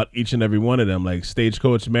angle about each and every one of them. Like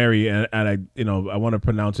Stagecoach Mary, and I want to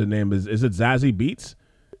pronounce her name. Is it Zazie Beetz?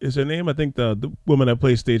 Is her name? I think the woman that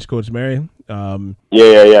plays Stagecoach Mary.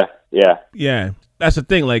 Yeah. That's the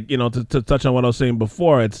thing. Like, to touch on what I was saying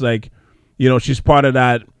before, it's like, she's part of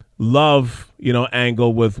that love,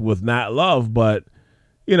 angle with Nat Love, but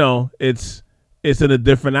it's in a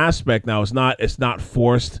different aspect now. It's not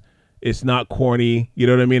forced. It's not corny. You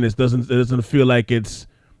know what I mean? It doesn't feel like it's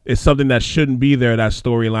something that shouldn't be there, that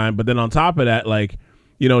storyline. But then on top of that, like,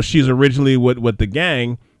 she's originally with the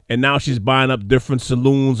gang, and now she's buying up different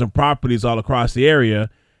saloons and properties all across the area.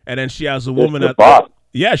 And then she has a woman at the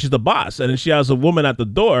she's the boss. And then she has a woman at the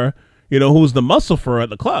door, who's the muscle for her at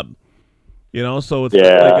the club. So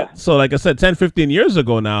it's like I said, 10, 15 years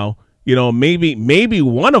ago now, maybe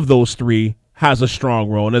one of those three has a strong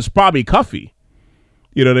role, and it's probably Cuffy.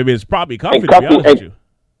 You know what I mean? It's probably Cuffy, to be honest with you.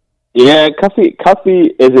 Yeah, Cuffy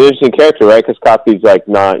is an interesting character, right? Because Cuffy's like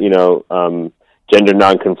not, gender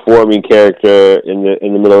non-conforming character in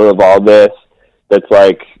the middle of all this. That's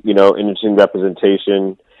like, interesting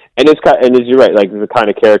representation. And as you're right, like, it's the kind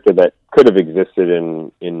of character that could have existed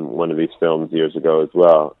in one of these films years ago as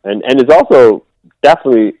well. And is also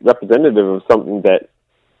definitely representative of something that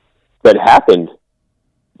happened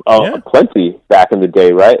plenty back in the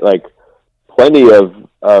day, right? Like, plenty of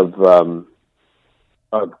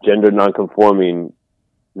gender non-conforming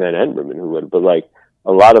men and women who would, but like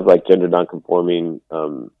a lot of like gender non-conforming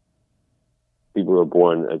people who were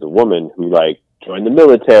born as a woman who like joined the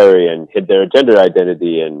military and hid their gender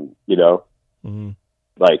identity, and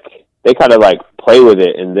like they kind of like play with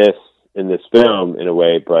it in this film in a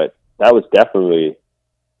way, but that was definitely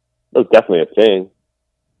a thing.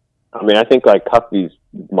 I mean, I think like Cuffy's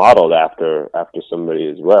modeled after somebody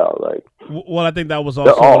as well. Like, well, I think that was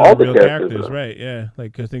also one of the real characters, right? Yeah,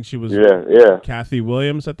 like I think she was Kathy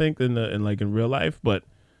Williams, I think in real life, but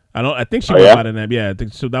I think she went by the name. Yeah, I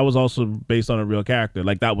think so. That was also based on a real character.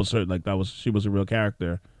 Like that was her. Like she was a real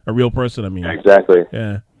character, a real person. I mean, exactly.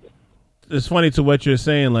 Yeah, it's funny to what you're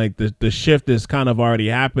saying. Like the shift is kind of already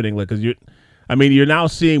happening. Like because you're now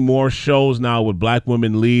seeing more shows now with black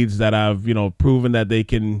women leads that have proven that they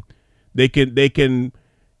can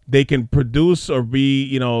produce or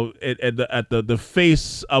be at the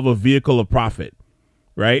face of a vehicle of profit,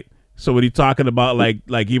 right? So when you're talking about like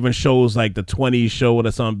even shows like the 20s show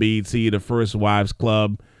that's on BET, the First Wives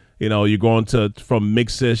Club, you're going from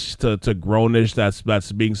Mixish to Grownish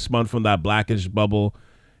that's being spun from that Blackish bubble,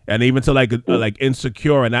 and even to like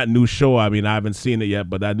Insecure and that new show. I mean, I haven't seen it yet,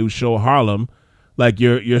 but that new show Harlem, like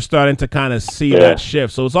you're starting to kind of see that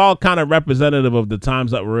shift. So it's all kind of representative of the times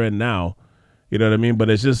that we're in now. You know what I mean? But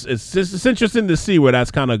it's interesting to see where that's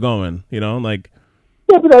kind of going. Like.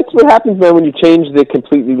 Yeah, but that's what happens, man, when you change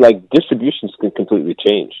distributions can completely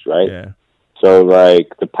change, right? Yeah. So,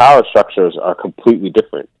 like, the power structures are completely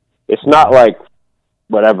different. It's not like,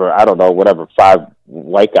 five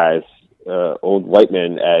white guys, old white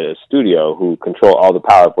men at a studio who control all the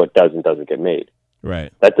power of what does and doesn't get made.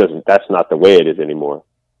 Right. That's not the way it is anymore.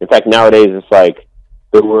 In fact, nowadays, it's like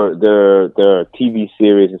there are TV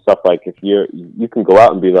series and stuff like you can go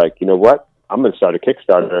out and be like, you know what, I'm going to start a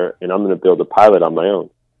Kickstarter and I'm going to build a pilot on my own.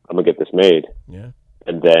 I'm going to get this made. Yeah.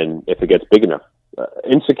 And then if it gets big enough,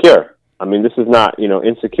 Insecure. I mean, this is not,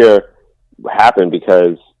 Insecure happened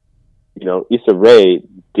because, Issa Rae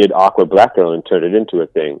did Awkward Black Girl and turned it into a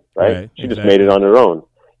thing, right? She just made it on her own.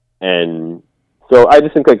 And so I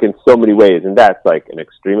just think like in so many ways, and that's like an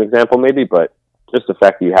extreme example maybe, but just the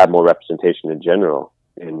fact that you have more representation in general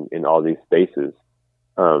in all these spaces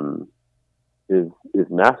is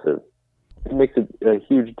massive. It makes a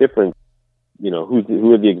huge difference,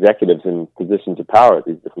 who are the executives in positions of power at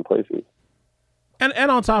these different places.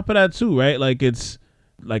 And on top of that too, right? Like it's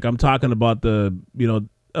like I'm talking about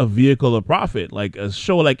a vehicle of profit. Like a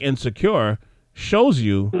show like Insecure shows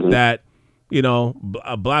you that,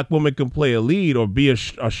 a black woman can play a lead or be a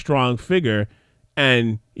strong figure.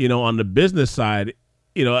 And, on the business side,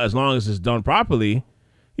 as long as it's done properly,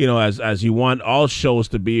 as you want all shows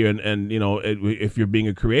to be and if you're being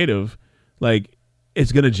a creative, like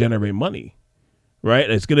it's going to generate money. Right.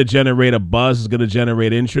 It's going to generate a buzz. It's going to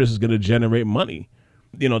generate interest. It's going to generate money.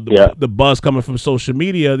 The buzz coming from social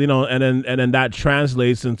media, and then that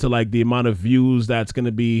translates into like the amount of views that's going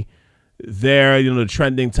to be there, the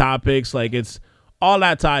trending topics, like it's all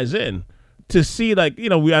that ties in to see like,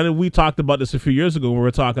 we talked about this a few years ago when we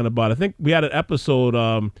were talking about, I think we had an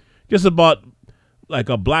episode just about like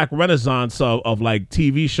a black renaissance of like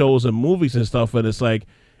TV shows and movies and stuff. And it's like,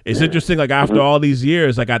 it's interesting, like after all these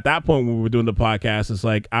years, like at that point when we were doing the podcast, it's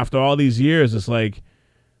like after all these years, it's like,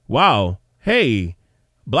 wow, hey,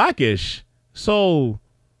 Blackish. So,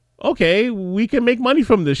 okay, we can make money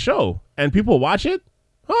from this show and people watch it.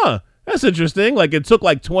 Huh. That's interesting. Like it took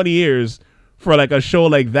like 20 years for like a show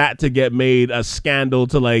like that to get made, a scandal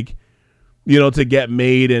to like, to get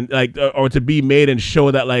made and like, or to be made and show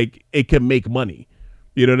that like it can make money.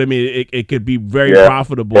 You know what I mean? It could be very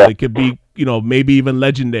profitable. Yeah. It could be, maybe even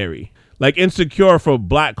legendary. Like Insecure for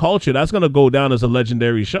black culture, that's going to go down as a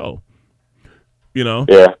legendary show. Yeah.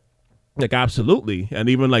 Like absolutely. And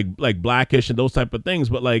even like Blackish and those type of things,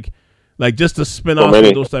 but like just to spin off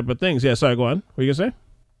of those type of things. Yeah, sorry, go on. What are you going to say?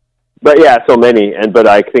 But yeah, so many, but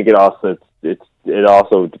I think it also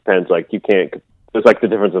depends. Like you can't. There's like the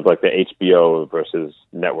difference of like the HBO versus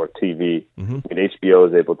network TV. Mm-hmm. I mean, HBO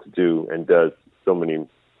is able to do and does so many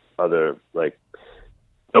other like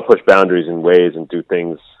they'll push boundaries in ways and do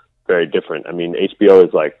things very different. I mean, HBO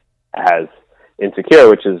is like has Insecure,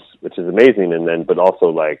 which is amazing, and then but also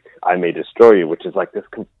like I May Destroy You, which is like this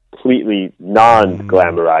completely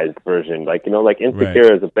non-glamorized version. Like like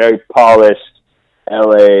Insecure is a very polished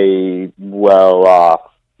LA, well-off,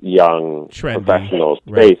 young, trendy, professional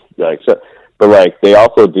space. Like so, but like they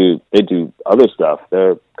do other stuff.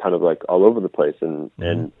 They're kind of like all over the place, and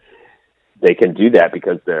they can do that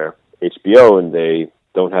because they're HBO and they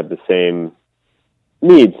don't have the same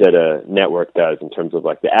needs that a network does in terms of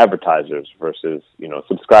like the advertisers versus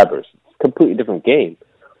subscribers. It's a completely different game.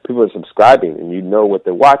 People are subscribing, and you know what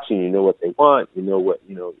they're watching. You know what they want. You know what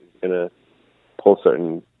is gonna pull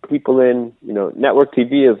certain people in. Network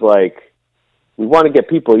TV is like, we want to get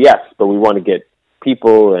people, yes, but we want to get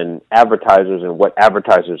people and advertisers and what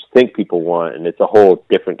advertisers think people want, and it's a whole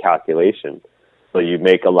different calculation. So you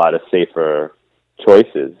make a lot of safer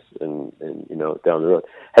choices and down the road.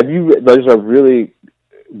 There's a really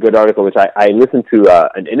good article which I listened to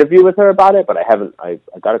an interview with her about it, but I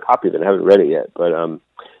got a copy of it. I haven't read it yet. But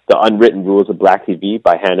The Unwritten Rules of Black TV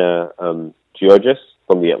by Hannah Georges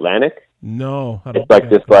from The Atlantic. No, it's like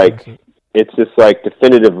this it's this like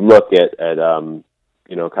definitive look at kind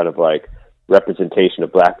of like representation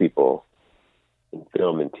of black people in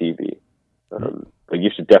film and TV. But you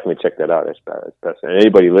should definitely check that out. It's best. And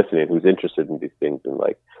anybody listening who's interested in these things and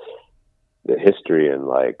like the history and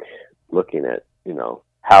like looking at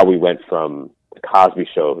how we went from the Cosby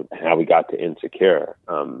Show and how we got to Insecure.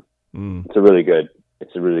 It's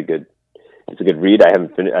a good read. I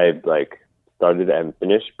haven't finished. I've like started. I haven't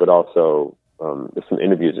finished, but also there's some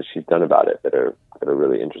interviews that she's done about it that are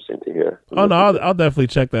really interesting to hear. Oh no, I'll definitely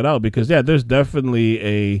check that out because there's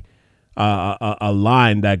definitely a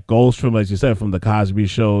line that goes from, as you said, from the Cosby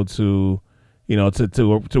Show to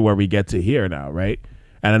to where we get to here now, right?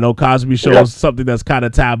 And I know Cosby Show is something that's kind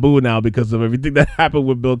of taboo now because of everything that happened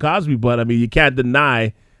with Bill Cosby. But I mean, you can't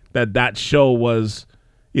deny that show was,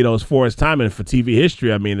 as for its time and for TV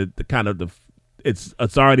history. I mean,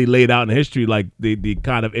 it's already laid out in history, like the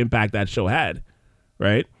kind of impact that show had,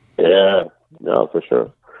 right? Yeah, no, for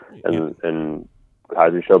sure. And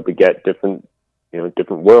Cosby Show beget different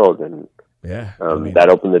world, and that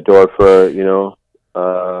opened the door for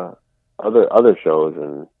other shows,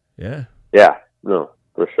 and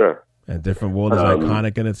for sure. And Different World is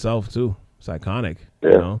iconic in itself too. It's iconic. Yeah.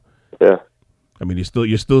 You know? Yeah. I mean,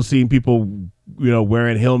 you're still seeing people,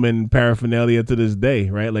 wearing Hillman paraphernalia to this day,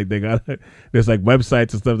 right? Like there's like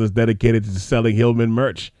websites and stuff that's dedicated to selling Hillman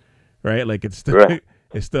merch, right? Like it's still Right.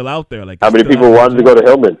 it's still out there. Like How many people wanted to go to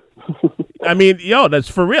Hillman? I mean, that's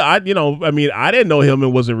for real. I didn't know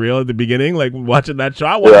Hillman wasn't real at the beginning. Like watching that show,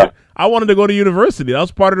 I wanted to go to university. That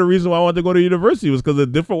was part of the reason why I wanted to go to university, was because of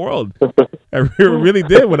a different world. I really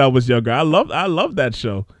did when I was younger. I loved that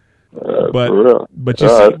show. But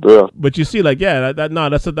you see, like,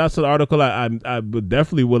 that's an article I would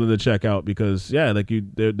definitely willing to check out, because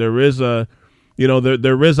there is a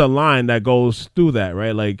line that goes through that,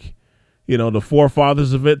 right? Like, the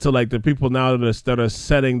forefathers of it to like the people now that are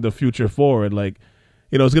setting the future forward. Like,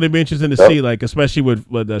 it's going to be interesting to see, like, especially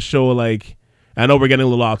with a show like, I know we're getting a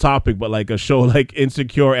little off topic, but like a show like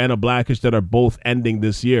Insecure and a Blackish that are both ending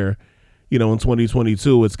this year, in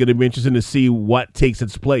 2022, it's going to be interesting to see what takes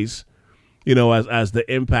its place, as the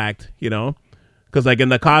impact, because like in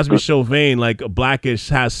the Cosby Show vein, like Blackish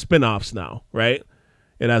has spinoffs now, right?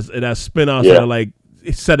 It has spinoffs that are like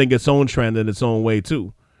setting its own trend in its own way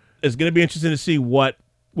too. It's going to be interesting to see what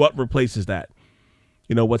replaces that,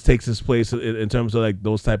 what takes its place in terms of like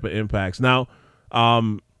those type of impacts. Now,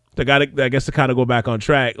 I guess to kind of go back on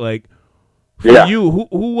track, like for you,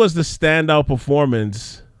 who was the standout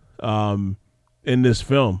performance in this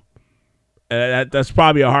film? That's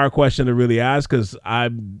probably a hard question to really ask, because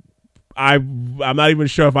I'm not even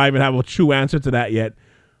sure if I even have a true answer to that yet.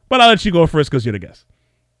 But I'll let you go first because you're the guest.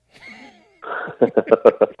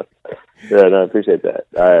 Yeah, no, I appreciate that.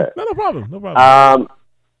 No problem.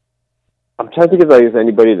 I'm trying to think if there's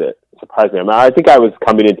anybody that surprised me. I think I was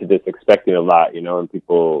coming into this expecting a lot, and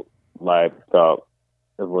people felt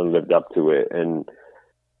everyone lived up to it, and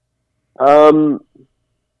I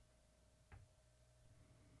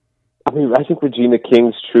think Regina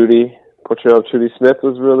King's portrayal of Trudy Smith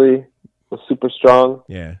was super strong.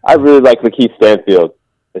 Yeah, I really like Lakeith Stanfield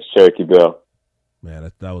as Cherokee Bill.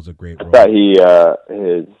 Man, that was a great role.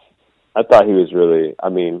 I thought he was really.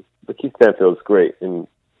 Lakeith Stanfield's great in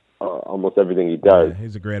almost everything he does. Yeah,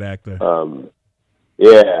 he's a great actor. I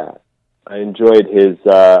enjoyed his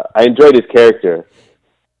character,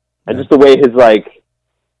 and just the way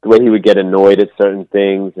he would get annoyed at certain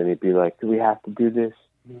things, and he'd be like, "Do we have to do this?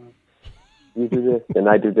 You do this, and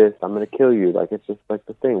I do this. I'm gonna kill you." Like, it's just like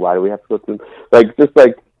the thing. Why do we have to go through? Like, just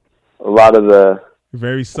like a lot of the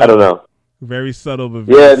very subtle. I don't know. Very subtle, but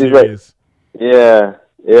very serious. Yeah.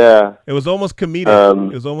 It was almost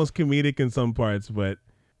comedic. It was almost comedic in some parts, but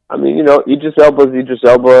Idris Elba.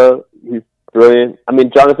 He's brilliant.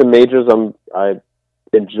 Jonathan Majors. I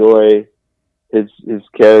enjoy his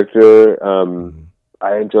character.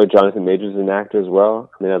 I enjoy Jonathan Majors as an actor as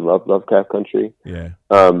well. I love Lovecraft Country. Yeah.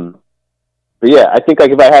 But yeah, I think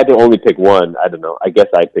like if I had to only pick one, I don't know. I guess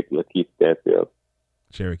I'd pick Lakeith Stanfield.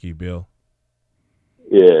 Cherokee Bill.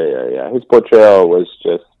 Yeah. His portrayal was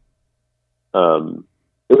just,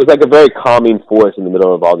 it was like a very calming force in the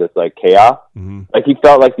middle of all this like chaos. Mm-hmm. Like he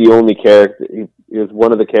felt like the only character. He was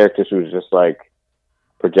one of the characters who was just like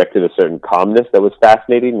projected a certain calmness that was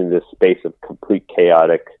fascinating in this space of complete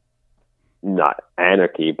chaotic, not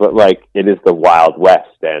anarchy, but like it is the Wild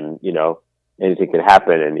West, and anything can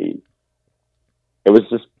happen. And it was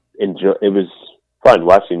fun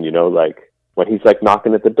watching. Like when he's like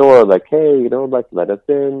knocking at the door, like, hey, like let us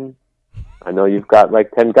in. I know you've got like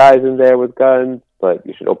 10 guys in there with guns, but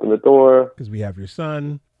you should open the door because we have your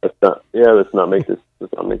son. Let's not make this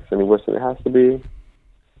any worse than it has to be.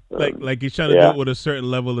 Like he's trying to do it with a certain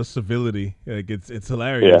level of civility. Like it's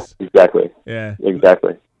hilarious. Yeah, exactly. Yeah,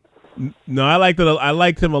 exactly. No, I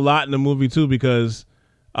liked him a lot in the movie too, because,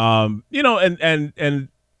 and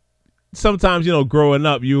sometimes growing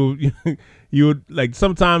up you would like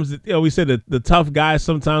sometimes we said that the tough guys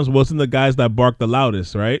sometimes wasn't the guys that barked the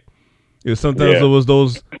loudest, right? Sometimes it was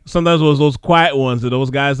those quiet ones, or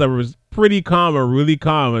those guys that were pretty calm or really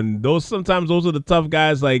calm, and those are the tough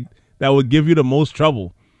guys like that would give you the most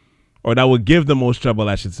trouble, or that would give the most trouble,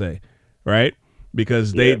 I should say, right?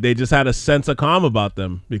 Because they just had a sense of calm about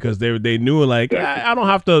them, because they knew like I don't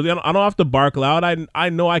have to bark loud. I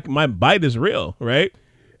know my bite is real, right?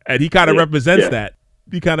 And he kind of represents that.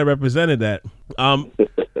 He kind of represented that.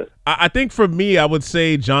 I think for me, I would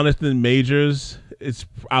say Jonathan Majors.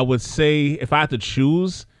 I would say if I had to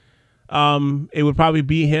choose, it would probably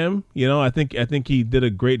be him. I think he did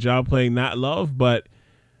a great job playing Nat Love, but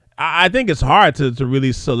I think it's hard to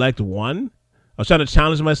really select one. I was trying to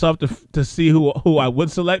challenge myself to see who I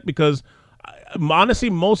would select, because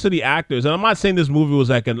honestly, most of the actors, and I'm not saying this movie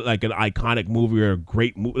was like an iconic movie or a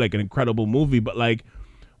great movie, like an incredible movie, but like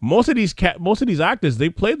most of these actors, they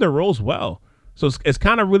played their roles well. So it's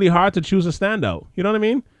kind of really hard to choose a standout. You know what I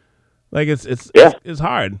mean? Like it's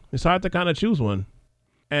hard. It's hard to kind of choose one.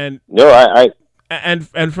 And no,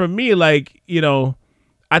 and for me, like, you know,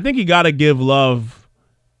 I think you got to give love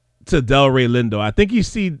to Delroy Lindo. I think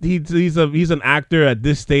he's an actor at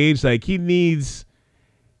this stage. Like he needs,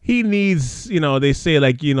 you know, they say,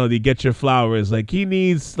 like, you know, they get your flowers. Like he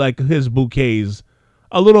needs, like, his bouquets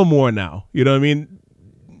a little more now. You know what I mean?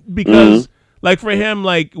 Because like for him,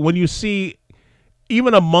 like when you see,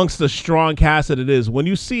 even amongst the strong cast that it is, when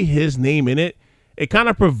you see his name in it, it kind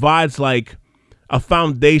of provides like a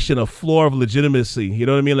foundation, a floor of legitimacy. You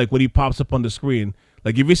know what I mean? Like when he pops up on the screen.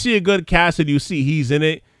 Like if you see a good cast and you see he's in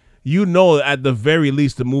it, you know at the very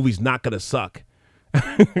least the movie's not gonna suck.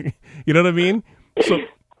 You know what I mean? So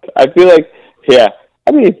I feel like, yeah.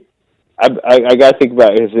 I mean, I gotta think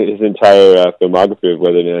about his entire filmography of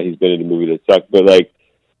whether or not he's been in a movie that sucked. But like,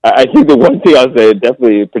 I think the one thing I'll say, it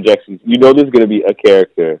definitely projects. You know, there's gonna be a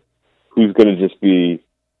character who's gonna just be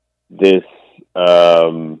this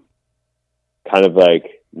kind of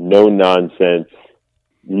like no nonsense.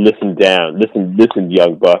 Listen,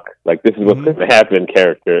 young buck. Like this is what's going to happen.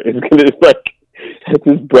 Character. It's like it's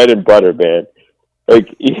his bread and butter, man. Like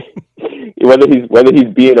whether he's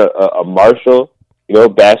being a marshal, you know,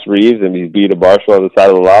 Bass Reeves, and he's being a marshal on the side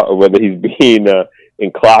of the law, or whether he's being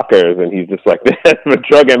in Clockers and he's just like the head of a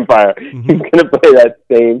drug empire. He's going to play that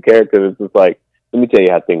same character. That's just like, let me tell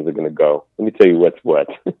you how things are going to go. Let me tell you what's what.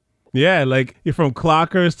 Yeah, like you're from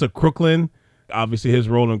Clockers to Crooklyn. Obviously, his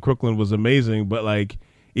role in Crooklyn was amazing, but like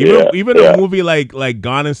even a movie like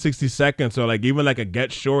Gone in 60 Seconds, or like even like a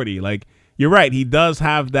Get Shorty, like you're right, he does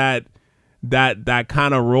have that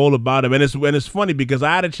kind of role about him, and it's funny because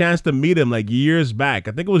I had a chance to meet him like years back.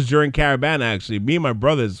 I think it was during Caravana, actually. Me and my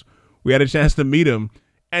brothers, we had a chance to meet him,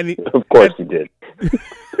 and of course you did.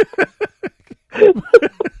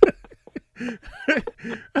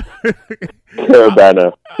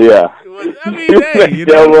 Caravana, yeah. I mean, hey, you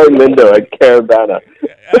know, Delroy Lindo at Caravana.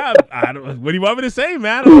 What do you want me to say,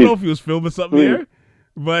 man? I don't know if he was filming something there,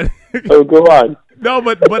 but oh, go on. No,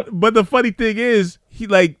 but the funny thing is, he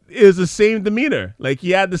like is the same demeanor. Like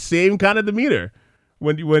he had the same kind of demeanor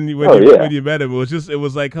when you met him. It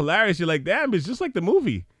was like hilarious. You're like, damn, it's just like the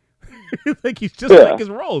movie. Like he's just like his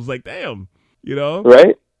roles. Like, damn, you know,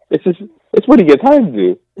 right? It's what he gets hired to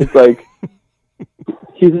do. It's like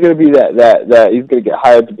he's gonna be that he's gonna get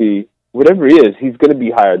hired to be whatever he is. He's gonna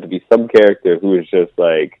be hired to be some character who is just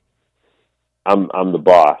like, I'm the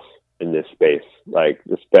boss in this space. Like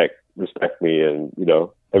respect me, and you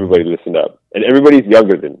know, everybody listen up. And everybody's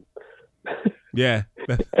younger than yeah.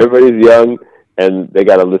 Everybody's young, and they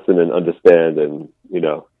gotta listen and understand. And you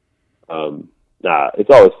know, it's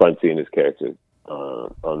always fun seeing his character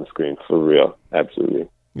on the screen, for real. Absolutely.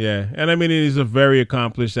 Yeah, and I mean, he's a very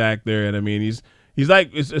accomplished actor, and I mean, he's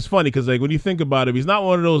like, it's funny because like when you think about him, he's not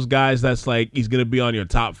one of those guys that's like he's gonna be on your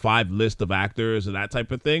top 5 list of actors or that type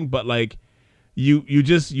of thing. But like, you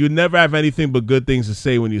never have anything but good things to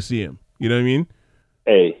say when you see him. You know what I mean?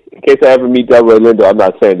 Hey, in case I ever meet Delroy Lindo, I'm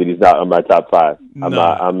not saying that he's not on my top 5.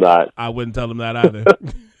 I'm not. I wouldn't tell him that either.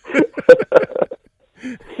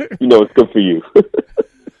 You know, it's good for you.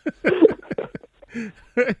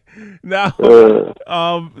 Now,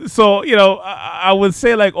 so you know, I would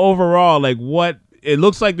say like overall, like what it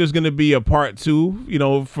looks like there's going to be a part 2. You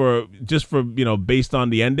know, for you know, based on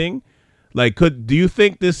the ending. Like, do you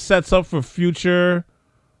think this sets up for future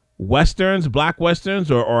westerns, black westerns,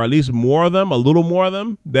 or at least more of them, a little more of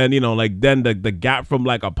them? Then you know, like then the gap from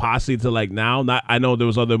like a Posse to like now. Not, I know there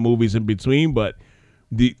was other movies in between, but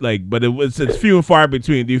it's few and far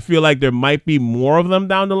between. Do you feel like there might be more of them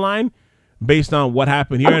down the line? Based on what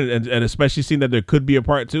happened here, and especially seeing that there could be a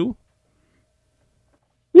part 2?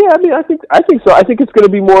 Yeah, I mean, I think so. I think it's going to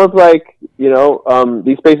be more of like, you know,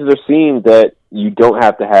 these spaces are seen that you don't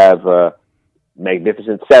have to have a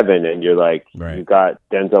Magnificent Seven, and you're like, right. You've got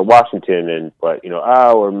Denzel Washington, but you know,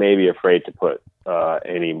 we're maybe afraid to put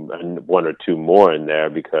any 1 or 2 more in there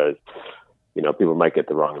because, you know, people might get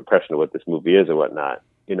the wrong impression of what this movie is or whatnot.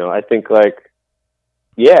 You know, I think like,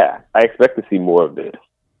 yeah, I expect to see more of this.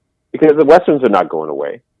 Because the Westerns are not going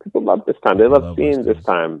away. People love this time. They love seeing this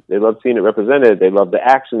time. They love seeing it represented. They love the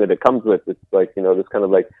action that it comes with. It's like, you know, this kind of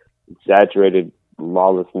like exaggerated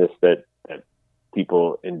lawlessness that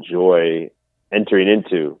people enjoy entering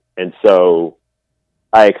into. And so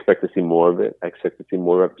I expect to see more of it. I expect to see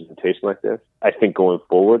more representation like this. I think going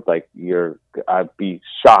forward, like I'd be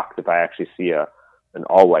shocked if I actually see an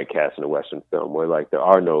all-white cast in a Western film where like there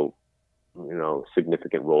are no, you know,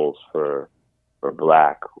 significant roles for or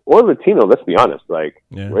black or Latino. Let's be honest. Like,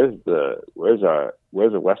 Yeah. where's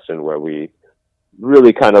a Western where we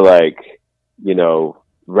really kind of like, you know,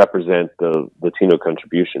 represent the Latino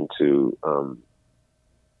contribution to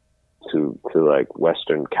like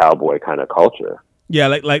Western cowboy kind of culture. Yeah,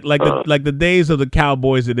 like the days of the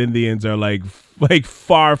cowboys and Indians are like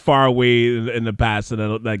far away in the past,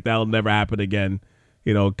 and that'll never happen again.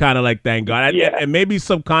 You know, kind of like thank God. Yeah. And maybe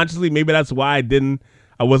subconsciously, maybe that's why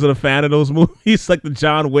I wasn't a fan of those movies, like the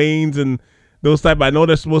John Waynes and those type. I know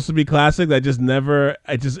they're supposed to be classics. It just never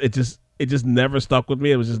stuck with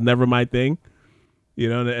me. It was just never my thing. You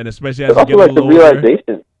know, and especially as But you also get like a the little older.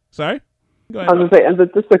 realization. Sorry, go ahead. I was gonna say, and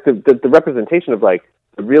just like the representation of like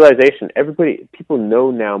the realization. People know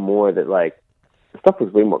now more that like the stuff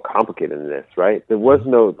was way more complicated than this, right? There was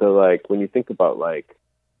no when you think about like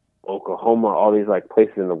Oklahoma, all these like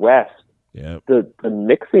places in the West, Yeah, the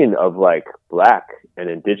mixing of like black and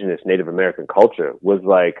indigenous Native American culture was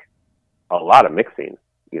like a lot of mixing,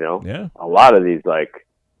 you know? yeah, A lot of these like,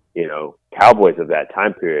 you know, cowboys of that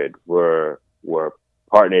time period were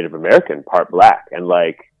part Native American, part black. And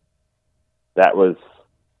like, that was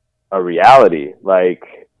a reality.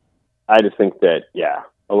 Like, I just think that, yeah,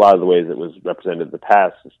 a lot of the ways it was represented in the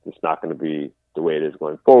past is just not going to be the way it is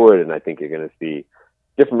going forward. And I think you're going to see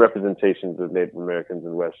different representations of Native Americans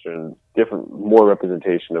and Westerns, more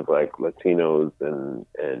representation of like Latinos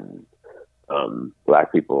and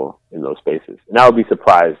black people in those spaces. And I would be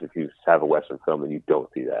surprised if you have a Western film and you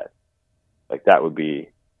don't see that. Like that would be,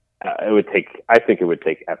 I think it would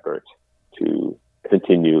take effort to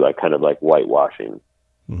continue like kind of like whitewashing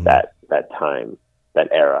that time, that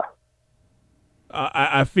era.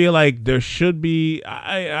 I feel like there should be.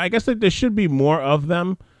 I guess like there should be more of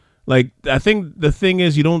them. Like I think the thing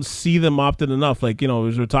is you don't see them often enough. Like, you know,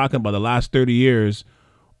 as we're talking about the last 30 years,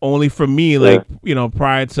 only for me, like, you know,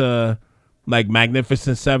 prior to like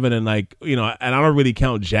Magnificent Seven and like, you know, and I don't really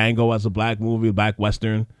count Django as a black movie, black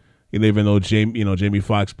Western, you know, even though Jamie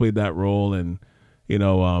Foxx played that role and, you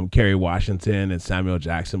know, Kerry Washington and Samuel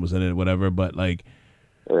Jackson was in it, whatever. But like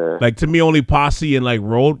to me, only Posse and like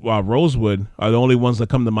Rosewood are the only ones that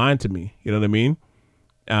come to mind to me. You know what I mean?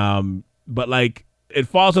 But like, it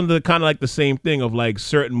falls under kind of like the same thing of like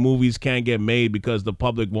certain movies can't get made because the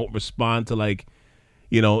public won't respond to like,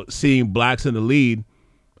 you know, seeing blacks in the lead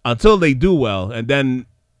until they do well. And then,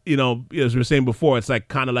 you know, as we were saying before, it's like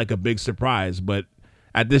kind of like a big surprise. But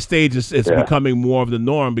at this stage, it's becoming more of the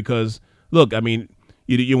norm because, look, I mean,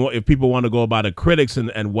 if people want to go about the critics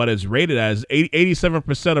and what it's rated as,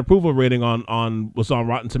 87% approval rating on what's on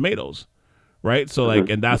Rotten Tomatoes, right? So like,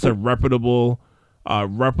 and that's a reputable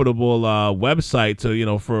website to, you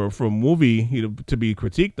know, for a movie, you know, to be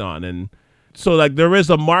critiqued on. And so like there is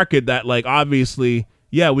a market that like obviously,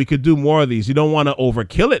 yeah, we could do more of these. You don't want to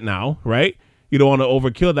overkill it now, right? You don't want to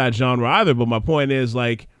overkill that genre either. But my point is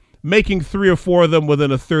like making 3 or 4 of them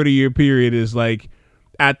within a 30-year period is like,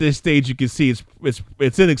 at this stage you can see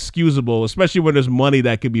it's inexcusable, especially when there's money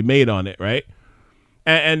that could be made on it, right?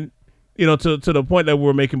 And you know, to the point that we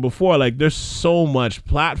were making before, like there's so much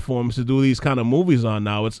platforms to do these kind of movies on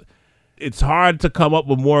now. It's hard to come up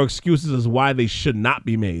with more excuses as why they should not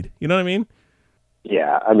be made. You know what I mean?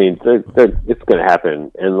 Yeah, I mean, it's going to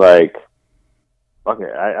happen. And like,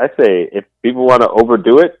 okay, I say if people want to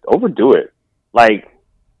overdo it. Like,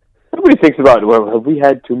 nobody thinks about, well, have we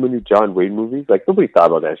had too many John Wayne movies? Like, nobody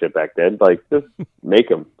thought about that shit back then. Like, just make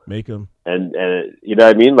them. Make them. And you know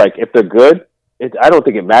what I mean? Like, if they're good, I don't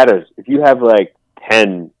think it matters. If you have, like,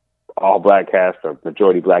 10 all-black cast or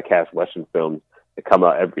majority black cast Western films that come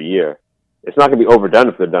out every year, it's not going to be overdone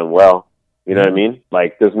if they're done well. You know what I mean?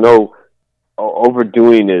 Like, there's no...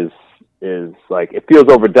 Overdoing is like, it feels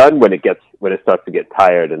overdone when it starts to get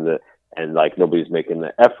tired and like nobody's making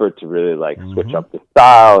the effort to really like switch up the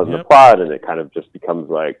style and the plot, and it kind of just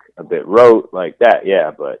becomes like a bit rote like that.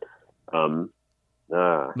 Yeah, but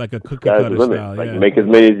like a cookie cutter style. Like make as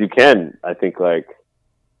many as you can. I think like,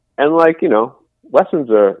 and like, you know, Westerns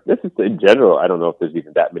this is in general. I don't know if there's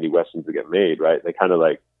even that many Westerns that get made, right? They kind of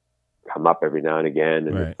like come up every now and again,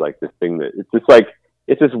 and it's like this thing that it's just like.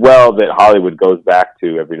 It's this well that Hollywood goes back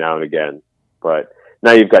to every now and again. But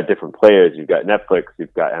now you've got different players. You've got Netflix.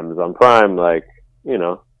 You've got Amazon Prime. Like, you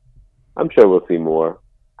know, I'm sure we'll see more.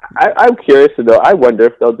 I'm curious to know. I wonder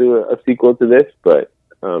if they'll do a sequel to this. But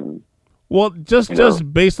well,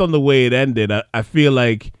 just based on the way it ended, I feel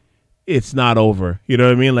like it's not over. You know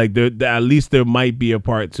what I mean? Like, at least there might be a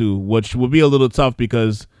part 2, which would be a little tough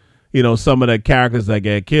because, you know, some of the characters that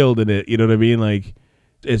get killed in it. You know what I mean? Like.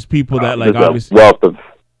 It's people that like obviously wealth of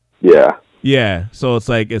so it's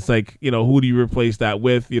like, you know, who do you replace that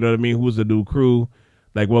with? You know what I mean? Who's the new crew?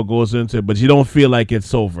 like what goes into it, but you don't feel like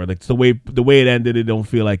it's over. Like the way it ended, it don't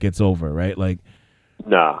feel like it's over, right? Like,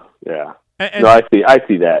 no, yeah. and, No, I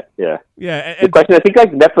see that. Yeah. yeah. The question, I think,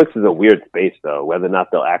 like Netflix is a weird space though, whether or not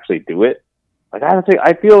they'll actually do it. Like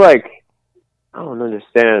I feel like I don't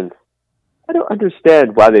understand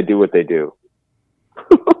why they do what they do.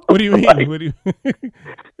 What do you mean? Like, What do you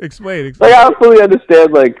explain? Like I don't fully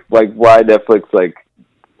understand like why Netflix like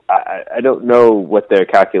I don't know what their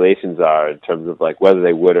calculations are in terms of like whether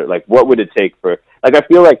they would or like what would it take for like I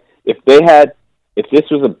feel like if this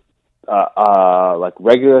was a like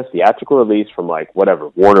regular theatrical release from like whatever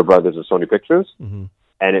Warner Brothers or Sony Pictures Mm-hmm.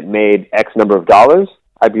 and it made X number of dollars,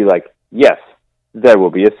 I'd be like, yes, there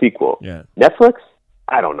will be a sequel. Yeah. Netflix,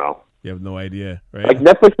 I don't know. You have no idea, right? Like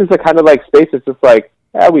Netflix is a kind of like space. It's just like,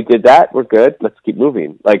 yeah, we did that, we're good, let's keep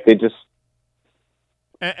moving. Like they just.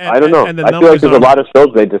 I don't know. I feel like there's a lot of shows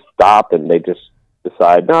they just stop and they just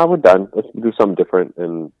decide, no, we're done. Let's do something different,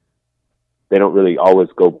 and they don't really always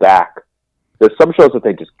go back. There's some shows that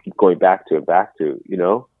they just keep going back to and back to. You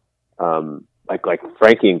know, like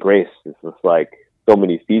Frankie and Grace. It's just like so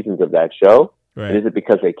many seasons of that show. Right. And is it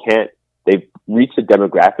because they've reached a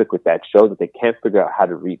demographic with that show that they can't figure out how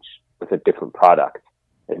to reach with a different product,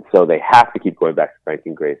 and so they have to keep going back to Frankie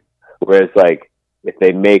and Grace. Whereas, like, if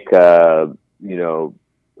they make the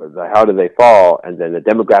How Do They Fall, and then the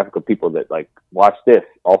demographic of people that like watch this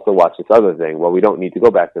also watch this other thing. Well, we don't need to go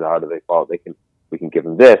back to the How Do They Fall. We can give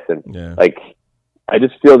them this, and like I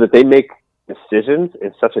just feel that they make decisions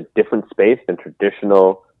in such a different space than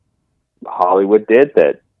traditional Hollywood did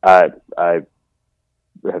that I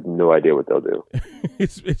have no idea what they'll do.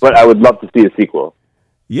 But I would love to see a sequel.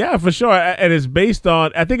 Yeah, for sure, and it's based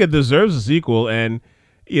on. I think it deserves a sequel, and.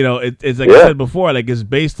 You know, it's like I said before, like it's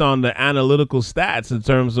based on the analytical stats in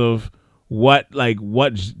terms of what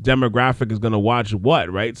demographic is going to watch what,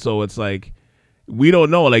 right? So it's like we don't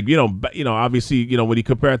know, like obviously, when you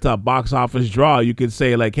compare it to a box office draw, you could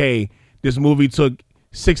say like, hey, this movie took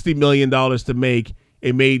 $60 million to make,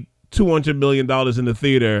 it made $200 million in the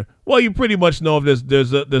theater. Well, you pretty much know if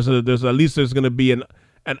there's at least there's going to be an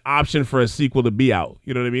option for a sequel to be out.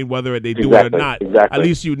 You know what I mean? Whether they do it or not, at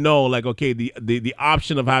least you know, like, okay, the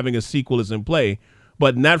option of having a sequel is in play.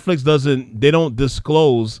 But Netflix they don't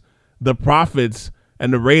disclose the profits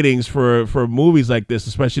and the ratings for movies like this,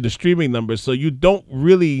 especially the streaming numbers. So you don't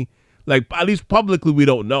really, like, at least publicly, we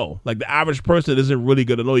don't know. Like, the average person isn't really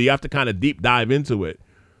going to know. You have to kind of deep dive into it.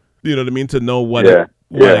 You know what I mean? To know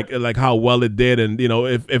like how well it did, and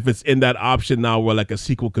if it's in that option now where like a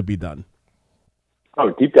sequel could be done. Oh,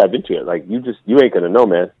 deep dive into it. Like you ain't gonna know,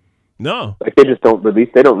 man. No. Like they don't release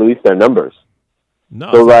their numbers.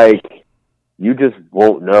 No. So like you just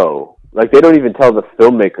won't know. Like they don't even tell the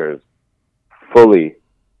filmmakers fully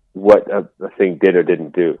what a thing did or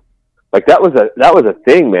didn't do. Like that was a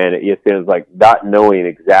thing, man. At ESPN, is like not knowing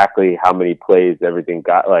exactly how many plays everything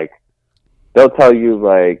got. Like they'll tell you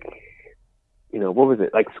like, what was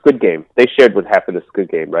it? Like Squid Game. They shared what happened to Squid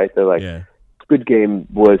Game, right? They're like, yeah. Squid Game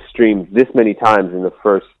was streamed this many times in the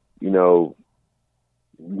first,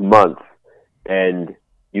 month. And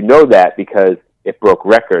that because it broke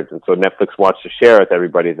records. And so Netflix wants to share with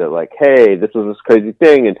everybody that like, hey, this was this crazy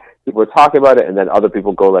thing. And people were talking about it. And then other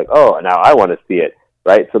people go like, oh, now I want to see it.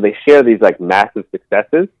 Right. So they share these like massive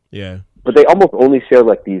successes. Yeah. But they almost only share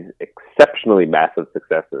like these exceptionally massive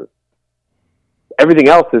successes. Everything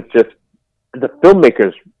else is just the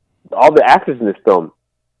filmmakers, all the actors in this film.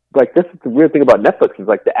 Like, this is the weird thing about Netflix is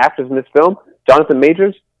like the actors in this film, Jonathan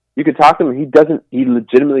Majors, you could talk to him, he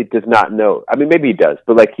legitimately does not know. I mean, maybe he does,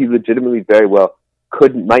 but like he legitimately very well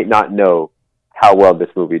might not know how well this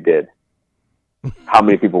movie did. How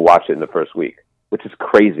many people watched it in the first week, which is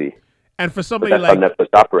crazy. And for somebody that's how Netflix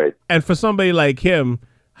operates. And for somebody like him,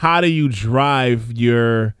 how do you drive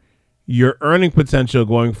your earning potential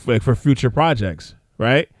going for future projects,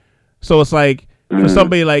 right? So it's like, for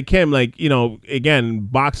somebody like him, like, again,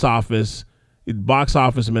 box office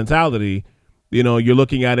mentality, you're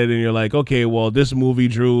looking at it and you're like, okay, well, this movie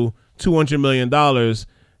drew $200 million.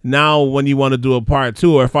 Now, when you want to do a part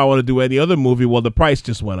two, or if I want to do any other movie, well, the price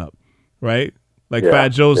just went up, right? Like Fat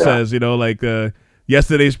Joe says,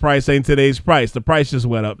 yesterday's price ain't today's price. The price just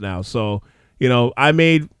went up now. So, I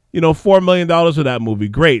made, $4 million with that movie.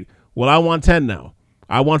 Great. Well, I want 10 now.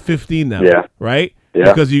 I want 15 now, right? Yeah.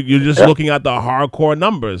 Because you're just looking at the hardcore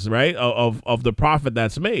numbers, right, of the profit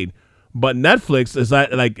that's made. But Netflix, is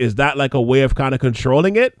that like a way of kind of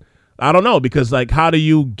controlling it? I don't know, because like how do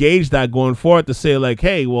you gauge that going forward to say like,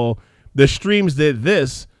 hey, well, the streams did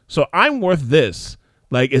this, so I'm worth this.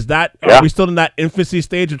 Like, are we still in that infancy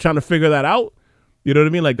stage of trying to figure that out? You know what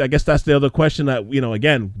I mean? Like, I guess that's the other question that,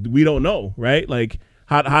 again, we don't know, right? Like,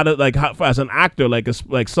 How to like as an actor, like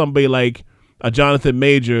somebody like a Jonathan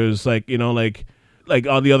Majors, like like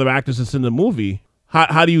all the other actors that's in the movie.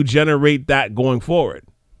 How do you generate that going forward?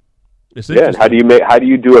 And how do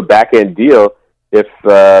you do a back end deal if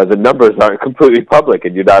the numbers aren't completely public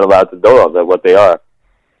and you're not allowed to know what they are?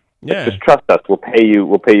 Yeah, just trust us. We'll pay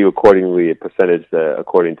you accordingly, a percentage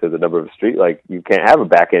according to the number of street. Like, you can't have a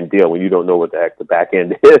back end deal when you don't know what the heck the back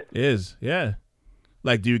end is. Yeah.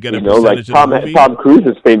 Like, do you get a percentage like of the movie? Tom Cruise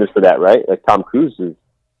is famous for that, right? Like, Tom Cruise is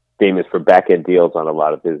famous for back end deals on a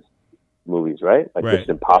lot of his movies, right? Like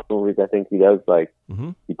Mission Impossible movies, I think he does. Like,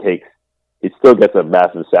 he still gets a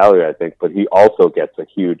massive salary, I think, but he also gets a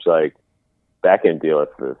huge like back end deal if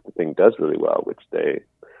the thing does really well, which they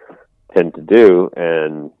tend to do,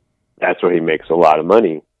 and that's where he makes a lot of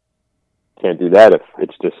money. Can't do that if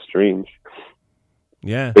it's just streams.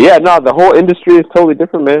 Yeah. But yeah, no, the whole industry is totally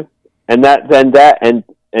different, man. And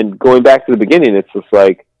going back to the beginning, it's just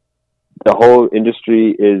like the whole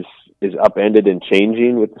industry is upended and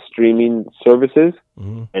changing with the streaming services.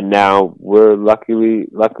 Mm-hmm. And now we're luckily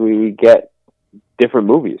we get different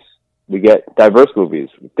movies. We get diverse movies,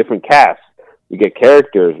 different casts. We get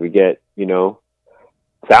characters. We get,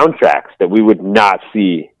 soundtracks that we would not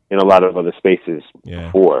see in a lot of other spaces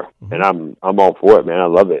before. Mm-hmm. And I'm all for it, man. I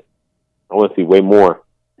love it. I want to see way more.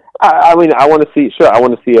 I mean, I want to see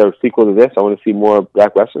a sequel to this. I want to see more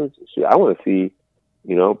black westerns. I want to see,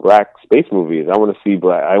 black space movies. I want to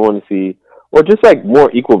see, or just like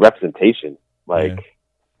more equal representation. Like,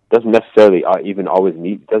 doesn't necessarily doesn't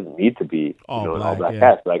need to be an all black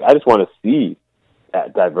cast. Like, I just want to see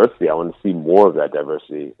that diversity. I want to see more of that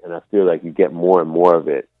diversity, and I feel like you get more and more of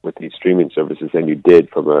it with these streaming services than you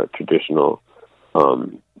did from a traditional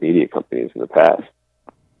media companies in the past.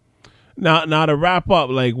 Now to wrap up,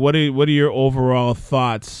 like, what are your overall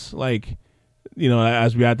thoughts? Like,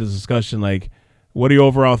 as we had this discussion, like, what are your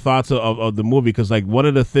overall thoughts of the movie? Because, like, one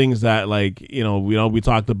of the things that, like, we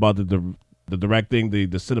talked about the directing, the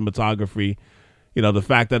cinematography, the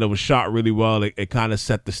fact that it was shot really well, it kind of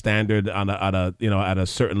set the standard at a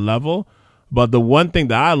certain level. But the one thing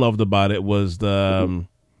that I loved about it was the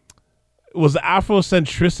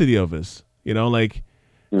Afrocentricity of this, like,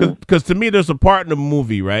 because to me, there's a part in the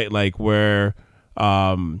movie, right, like, where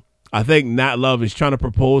I think Nat Love is trying to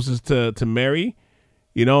propose to Mary,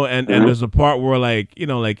 and there's a part where, like,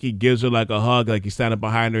 like, he gives her like a hug, like, he's standing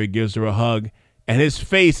behind her, he gives her a hug, and his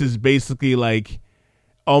face is basically like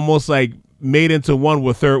almost like made into one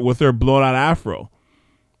with her blown out afro,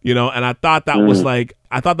 and I thought that was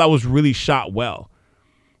was really shot well.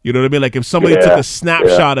 You know what I mean? Like, if somebody took a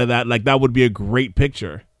snapshot of that, like, that would be a great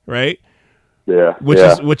picture, right? Yeah.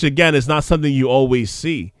 Which again is not something you always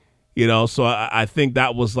see, so I think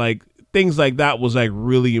that was like, things like that was like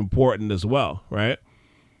really important as well, right?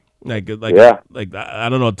 Like I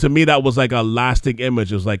don't know, to me that was like a lasting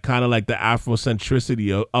image. It was like kind of like the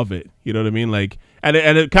Afrocentricity of it, you know what I mean? Like, and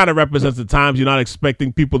it kind of represents the times. You're not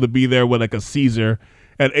expecting people to be there with like a Caesar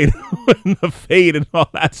and the fade and all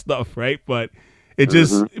that stuff, right? But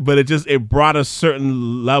it brought a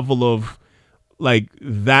certain level of like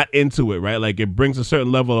that into it, right? Like, it brings a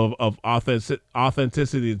certain level of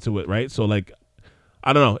authenticity to it, right? So, like,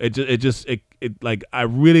 I don't know, it like, I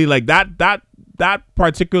really like that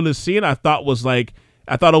particular scene. I thought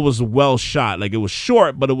it was well shot. Like, it was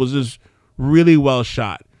short, but it was just really well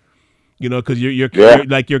shot, because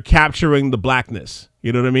you're capturing the blackness,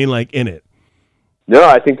 you know what I mean, like, in it. No,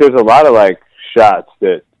 I think there's a lot of like shots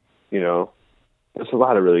that, there's a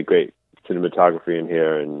lot of really great cinematography in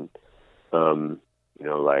here, and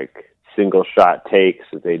like single shot takes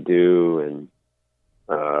that they do, and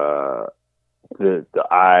the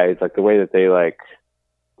eyes, like the way that they, like,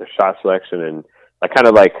 the shot selection, and like kind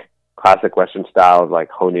of like classic Western style of like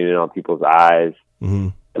honing in on people's eyes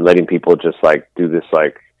and letting people just like do this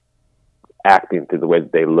like acting through the way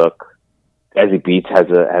that they look. Ezzie Beats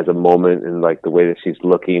has a moment in like the way that she's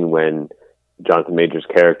looking when Jonathan Majors'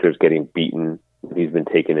 character is getting beaten. He's been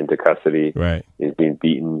taken into custody. Right. He's being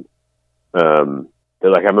beaten. They're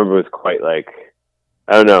like, I remember it was quite like,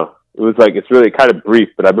 I don't know. It was like, it's really kind of brief,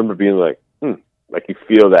 but I remember being like, like, you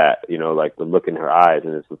feel that, like the look in her eyes,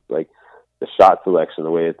 and it's just like the shot selection,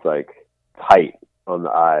 the way it's like tight on the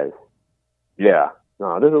eyes. Yeah.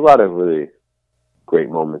 No, there's a lot of really great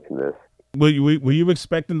moments in this. Were you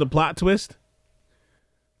expecting the plot twist?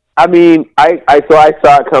 I mean, I saw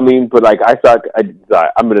it coming, but like I'm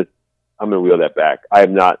gonna wheel that back. I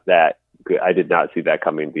am not that good. I did not see that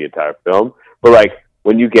coming the entire film. But like,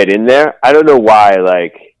 when you get in there, I don't know why.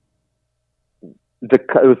 Like, it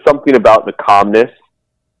was something about the calmness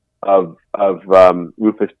of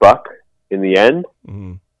Rufus Buck in the end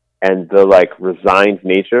and the like resigned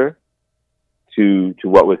nature to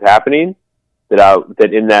what was happening, as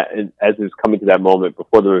it was coming to that moment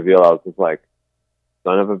before the reveal, I was just like,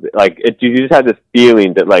 son of a like it, you just had this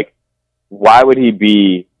feeling that like, why would he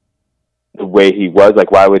be the way he was?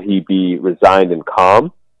 Like, why would he be resigned and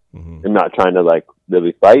calm and not trying to like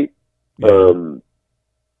really fight? Yeah.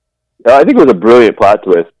 I think it was a brilliant plot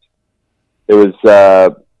twist. It was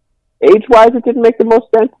age-wise, it didn't make the most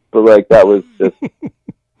sense, but like that was just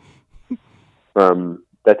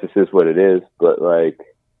that just is what it is. But like,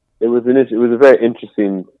 it was a very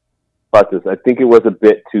interesting plot twist. I think it was a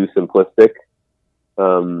bit too simplistic,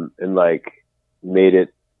 and like made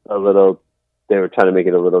it a little. They were trying to make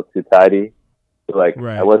it a little too tidy. But, like,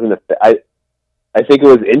 right. I think it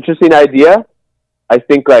was an interesting idea. I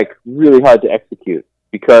think like really hard to execute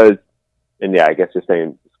because, and yeah, I guess you're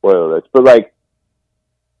saying spoiler alerts, but like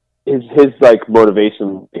his like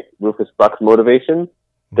motivation, Rufus Buck's motivation,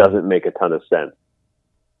 doesn't make a ton of sense,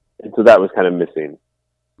 and so that was kind of missing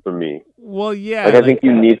for me. Well, yeah, like I think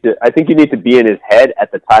you need to be in his head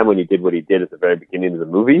at the time when he did what he did at the very beginning of the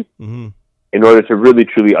movie, in order to really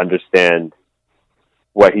truly understand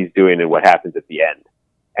what he's doing and what happens at the end.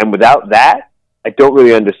 And without that, I don't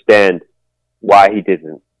really understand why he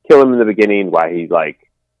didn't kill him in the beginning, why he lets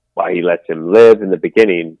him live in the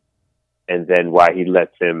beginning, and then why he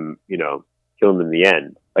lets him, kill him in the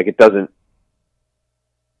end. Like, it doesn't.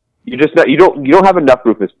 You don't have enough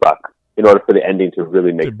Rufus Buck in order for the ending to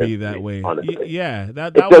really make sense to be that way. Honestly, yeah,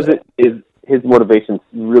 that it doesn't. His motivation's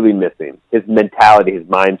really missing. His mentality, his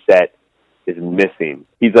mindset is missing.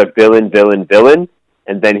 He's a villain,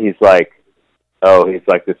 and then he's like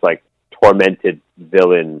this like tormented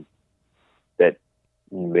villain that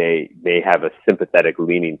may have a sympathetic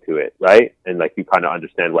leaning to it, right? And like you kind of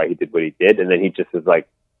understand why he did what he did, and then he just is like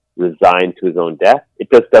resigned to his own death.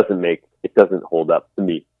 It doesn't hold up to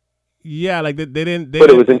me. Yeah, like they didn't. But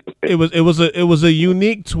it was interesting. It was a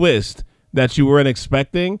unique twist that you weren't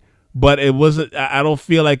expecting, but it wasn't. I don't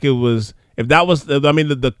feel like it was. If that was, I mean,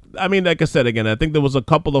 like I said again, I think there was a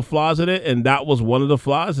couple of flaws in it, and that was one of the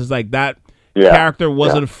flaws. Is like that character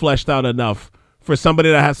wasn't fleshed out enough for somebody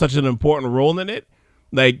that has such an important role in it.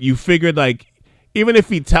 Like you figured, like even if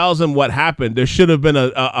he tells him what happened, there should have been a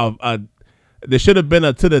to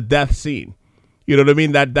the death scene. You know what I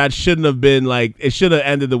mean? That shouldn't have been like, it should have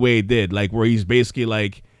ended the way it did, like where he's basically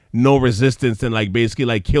like no resistance and like basically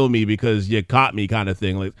like kill me because you caught me kind of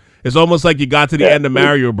thing. Like it's almost like you got to the end of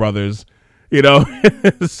Mario Brothers.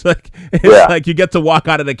 It's like you get to walk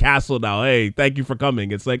out of the castle now. Hey, thank you for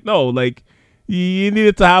coming. It's like, no, like you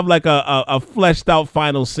needed to have like a fleshed out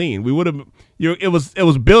final scene. We would have. It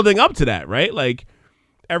was building up to that, right? Like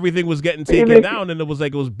everything was getting taken down, and it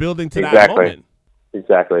was building to that moment.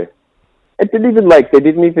 Exactly. It didn't even he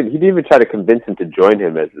didn't even try to convince him to join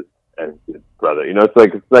him as his brother.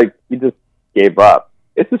 It's like he just gave up.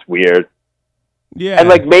 It's just weird. Yeah. And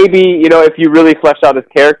like maybe, if you really flesh out his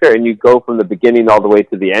character and you go from the beginning all the way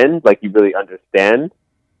to the end, like you really understand,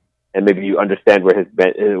 and maybe you understand where his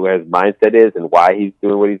mindset is and why he's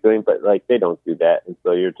doing what he's doing, but like they don't do that, and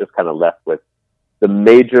so you're just kind of left with the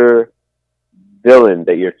major villain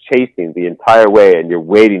that you're chasing the entire way, and you're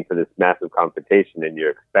waiting for this massive confrontation, and you're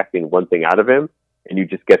expecting one thing out of him, and you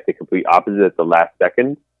just get the complete opposite at the last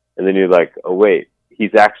second, and then you're like, oh wait, he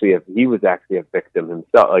was actually a victim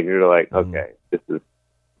himself. Like you're like, okay, this is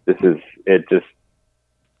it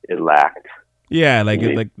lacked. Yeah,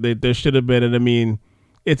 there should have been, and I mean,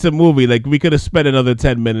 it's a movie. Like we could have spent another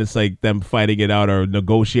 10 minutes like them fighting it out or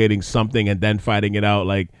negotiating something and then fighting it out.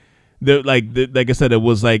 Like I said, it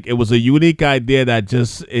was a unique idea that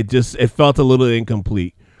it felt a little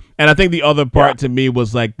incomplete. And I think the other part to me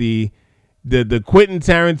was like the Quentin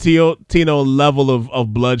Tarantino level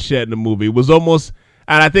of bloodshed in the movie was almost,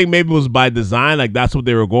 and I think maybe it was by design, like that's what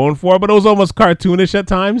they were going for, but it was almost cartoonish at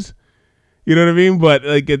times. You know what I mean? But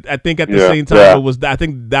like I think at the same time it was. I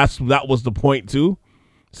think that was the point too.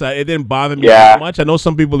 So it didn't bother me that much. I know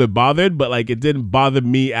some people it bothered, but like it didn't bother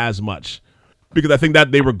me as much because I think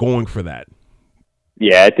that they were going for that.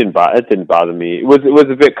 Yeah, it didn't bother me. It was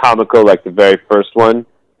a bit comical, like the very first one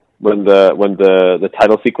when the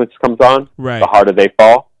title sequence comes on. Right. The Harder They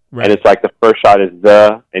Fall. Right. And it's like the first shot is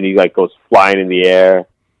and he like goes flying in the air,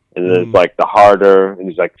 and then it's like the harder, and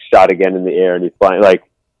he's like shot again in the air, and he's flying. Like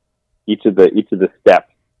each of the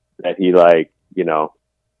steps that he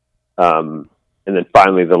and then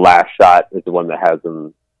finally the last shot is the one that has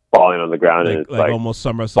him falling on the ground, and it's like almost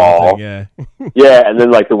somersaulting. Yeah. Yeah, and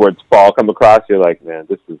then like the words "fall" come across. You're like, man,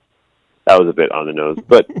 that was a bit on the nose,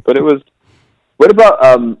 but it was. What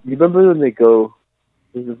about you remember when they go?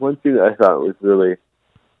 There's one scene that I thought was really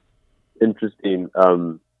interesting.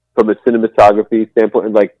 from a cinematography standpoint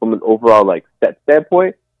and like from an overall like set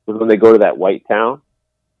standpoint was when they go to that white town.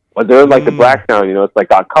 But they're in like the black town, you know, it's like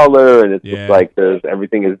got color and it's just like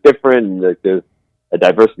everything is different and like, there's a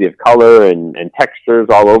diversity of color and textures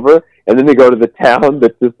all over. And then they go to the town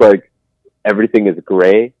that's just like everything is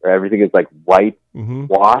gray or everything is like white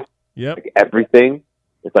wash. Yep. Like everything.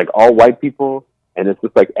 It's like all white people and it's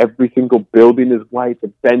just like every single building is white, the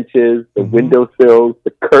benches, the windowsills,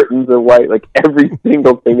 the curtains are white, like every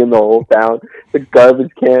single thing in the whole town. The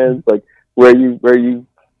garbage cans, like where you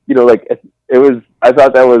know, like it was, I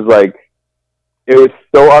thought that was like, it was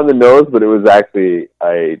so on the nose, but it was actually,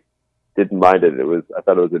 I didn't mind it. I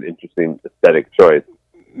thought it was an interesting aesthetic choice.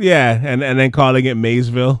 Yeah, and then calling it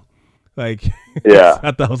Maysville. Like, yeah. I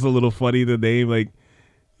thought that was a little funny, the name, like,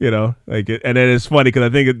 you know, like, and then it's funny because I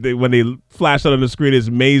think when they flash it on the screen, it's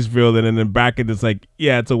Maysville, and then in bracket, it's like,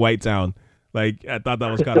 yeah, it's a white town. Like, I thought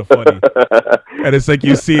that was kind of funny. And it's like,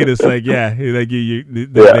 you see it, it's like, yeah, like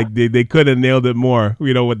they could have nailed it more,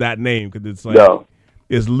 you know, with that name, because it's like,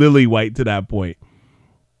 it's lily white to that point.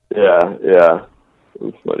 Yeah, it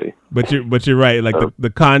was funny. But you're right, like the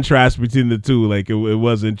contrast between the two, like it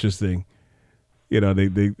was interesting. You know,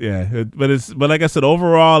 but like I said,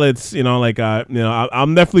 overall, it's, you know, like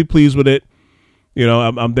I'm definitely pleased with it. You know,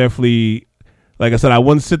 I'm definitely, like I said, I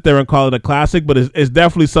wouldn't sit there and call it a classic, but it's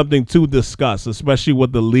definitely something to discuss, especially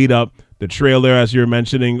with the lead up, the trailer, as you're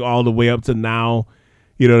mentioning, all the way up to now.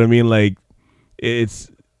 You know what I mean? Like it's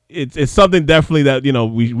something definitely that, you know,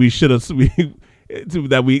 we should have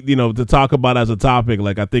that we, you know, to talk about as a topic.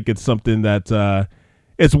 Like I think it's something that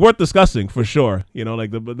it's worth discussing for sure. You know,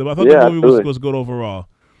 like I thought the movie was good overall,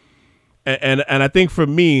 and I think for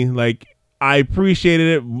me, like I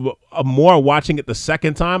appreciated it more watching it the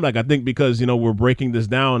second time. Like I think because, you know, we're breaking this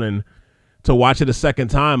down, and to watch it a second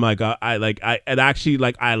time, like I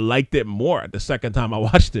liked it more the second time I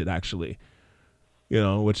watched it actually. You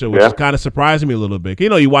know, which is kind of surprising me a little bit. You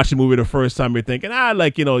know, you watch the movie the first time, you're thinking,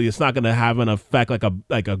 like, you know, it's not going to have an effect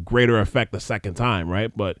like a greater effect the second time, right?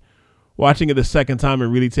 But watching it the second time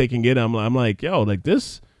and really taking it, I'm like, yo, like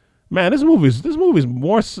this movie's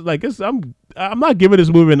more like I'm not giving this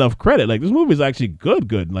movie enough credit. Like this movie's actually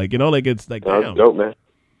good. Like, you know, like it's like damn. Dope, man.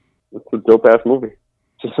 It's a dope ass movie.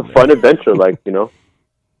 Just a fun adventure, like, you know.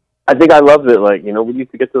 I think I loved it. Like, you know, we need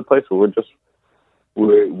to get to the place where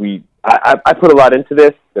I put a lot into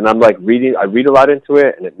this, and I'm like I read a lot into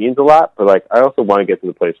it, and it means a lot, but like I also want to get to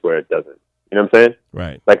the place where it doesn't. You know what I'm saying?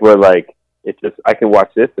 Right. Like where like it's just I can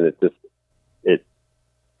watch this and it's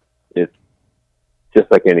just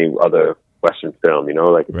like any other Western film, you know,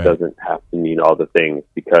 like it doesn't have to mean all the things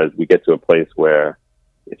because we get to a place where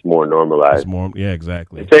it's more normalized. It's more, yeah,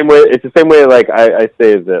 exactly. It's the same way like I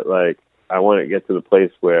say that like I want to get to the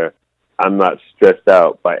place where I'm not stressed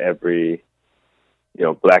out by every, you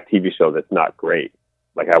know, black TV show that's not great.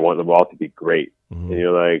 Like I want them all to be great. And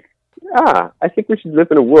you're like, I think we should live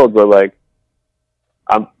in a world where like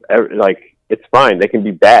it's fine. They can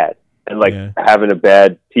be bad. And like having a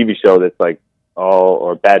bad TV show that's like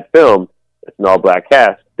or bad film that's an all black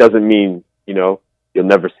cast doesn't mean, you know, you'll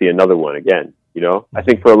never see another one again. You know, I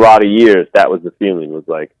think for a lot of years that was the feeling, was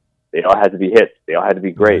like they all had to be hits. They all had to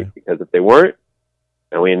be great because if they weren't,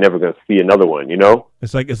 and we ain't never gonna see another one, you know.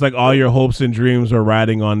 It's like all your hopes and dreams are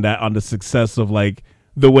riding on the success of like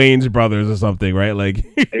the Wayans brothers or something, right? Like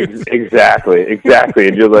exactly,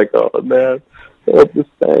 and you're like, oh man, this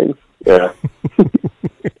thing, yeah.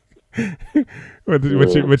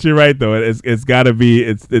 But you're right though. It's got to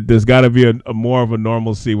be there's got to be a more of a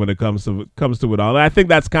normalcy when it comes to it all. And I think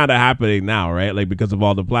that's kind of happening now, right? Like because of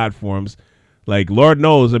all the platforms. Like Lord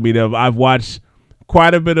knows, I mean, I've watched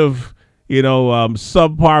quite a bit of, you know,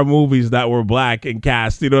 subpar movies that were black and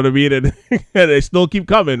cast, you know what I mean? And they still keep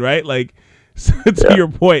coming, right? Like, to your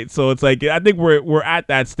point. So it's like, I think we're at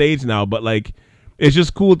that stage now, but like, it's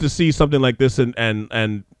just cool to see something like this and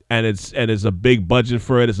it's a big budget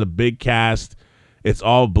for it. It's a big cast. It's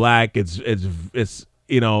all black. It's,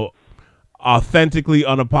 you know, authentically,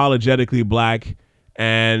 unapologetically black.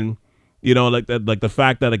 And, you know, like the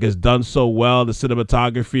fact that like it's done so well, the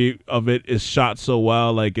cinematography of it is shot so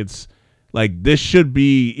well. Like it's, like this should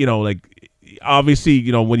be, you know, like obviously,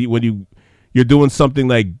 you know, when you're doing something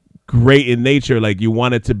like great in nature, like you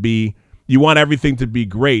want everything to be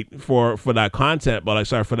great for that content, but like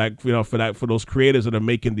for those creators that are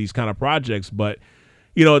making these kind of projects. But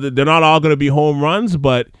you know, they're not all going to be home runs,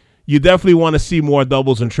 but you definitely want to see more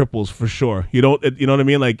doubles and triples for sure. You know what I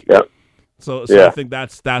mean? Like, so I think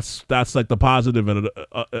that's like the positive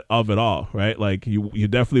of it all, right? Like you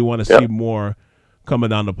definitely want to see more coming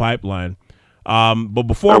down the pipeline. But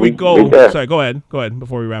before we go, sorry, go ahead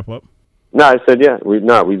before we wrap up. No, I said, yeah, we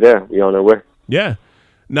there. We on our way. Yeah.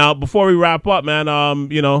 Now, before we wrap up, man,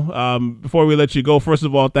 before we let you go, first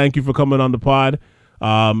of all, thank you for coming on the pod.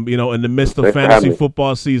 In the midst of fantasy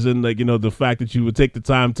football season, the fact that you would take the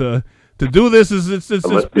time to do this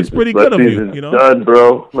it's pretty good of you. Done,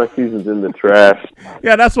 bro. My season's in the trash.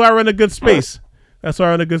 Yeah, that's why we're in a good space. Yeah,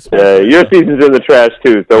 your season's in the trash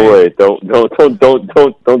too. Don't worry.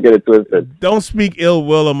 Don't get it twisted. Don't speak ill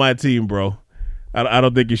will on my team, bro. I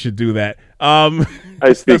don't think you should do that.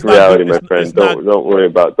 I speak reality, my friend. Don't worry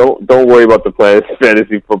about the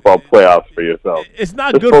fantasy football playoffs for yourself. It's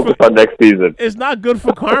not Just good focus for on next season. It's not good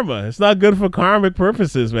for karma. It's not good for karmic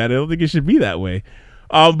purposes, man. I don't think it should be that way.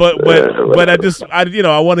 But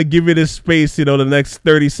I want to give you this space, the next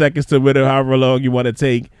 30 seconds to however long you want to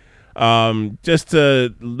take, just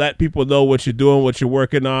to let people know what you're doing, what you're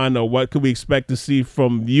working on, or what could we expect to see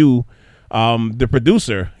from you, the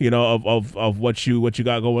producer, of what you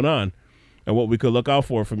got going on, and what we could look out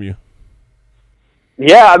for from you.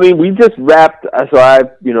 Yeah, I mean, we just wrapped. So I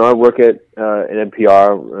work at an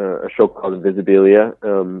NPR, a show called Invisibilia,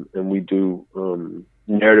 and we do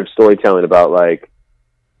narrative storytelling about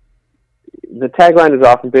the tagline has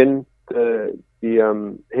often been the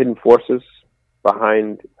hidden forces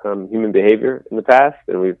behind human behavior in the past,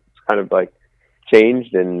 and we've kind of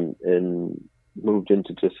changed and moved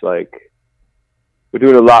into just we're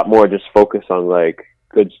doing a lot more just focus on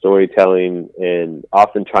good storytelling and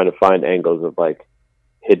often trying to find angles of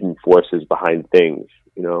hidden forces behind things,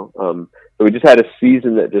 So we just had a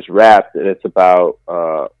season that just wrapped, and it's about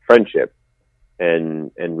friendship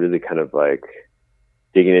and really kind of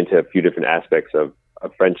digging into a few different aspects of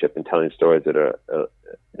friendship and telling stories that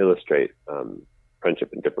illustrate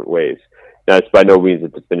friendship in different ways. Now, it's by no means a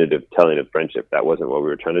definitive telling of friendship. That wasn't what we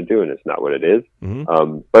were trying to do, and it's not what it is.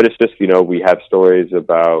 Mm-hmm. But it's just, we have stories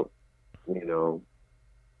about,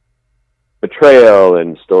 betrayal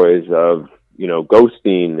and stories of,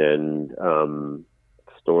 ghosting and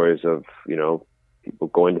stories of, people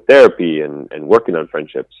going to therapy and working on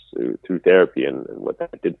friendships through therapy and what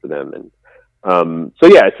that did for them. And so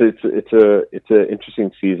yeah, it's an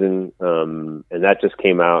interesting season, and that just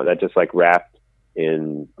came out. That just wrapped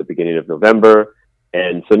in the beginning of November,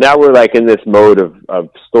 and so now we're in this mode of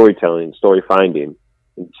storytelling, story finding.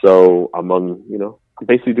 And so I'm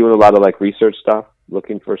basically doing a lot of weresearch stuff,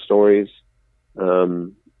 looking for stories.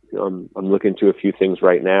 I'm looking to a few things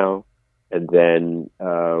right now, and then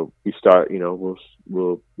we start.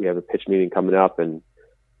 We have a pitch meeting coming up, and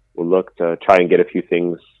we'll look to try and get a few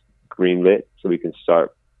things greenlit so we can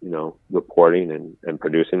start, reporting and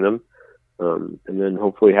producing them. And then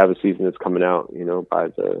hopefully have a season that's coming out, by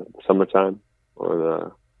the summertime or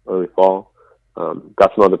the early fall.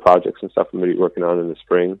 Got some other projects and stuff I'm going to be working on in the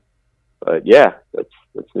spring. But yeah,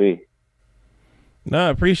 that's me. No, I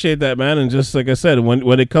appreciate that, man. And just like I said,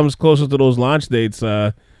 when it comes closer to those launch dates,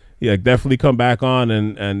 definitely come back on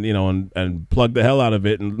and plug the hell out of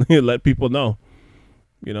it and let people know.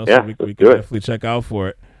 So we can definitely check out for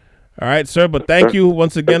it. All right, sir. But thank you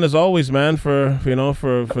once again, as always, man, for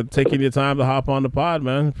taking your time to hop on the pod,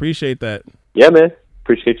 man. Appreciate that. Yeah, man.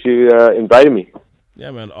 Appreciate you inviting me.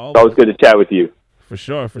 Yeah, man. It's always good to chat with you. For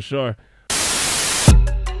sure.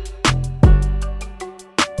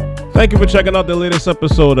 Thank you for checking out the latest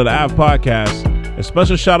episode of the AV Podcast. A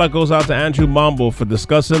special shout out goes out to Andrew Mambo for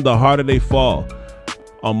discussing The Harder They Fall.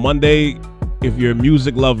 On Monday, if you're a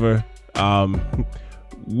music lover,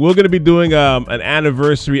 we're going to be doing an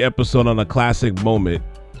anniversary episode on a classic moment.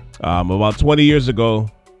 About 20 years ago,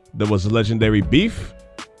 there was a legendary beef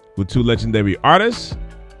with two legendary artists.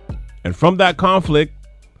 And from that conflict,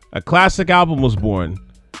 a classic album was born.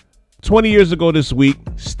 20 years ago this week,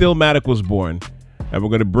 Stillmatic was born. And we're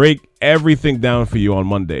going to break everything down for you on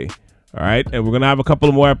Monday. All right? And we're going to have a couple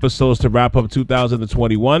of more episodes to wrap up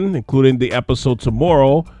 2021, including the episode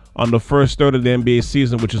tomorrow on the first third of the NBA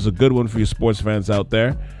season, which is a good one for you sports fans out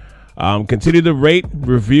there. Continue to rate,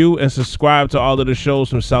 review, and subscribe to all of the shows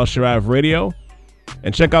from South Shore Ave Radio.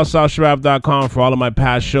 And check out SouthShoreAve.com for all of my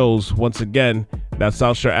past shows. Once again, that's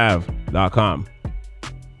SouthShoreAve.com.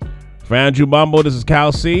 For Andrew Mambo, this is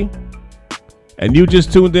Cal C. And you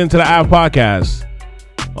just tuned in to the AV Podcast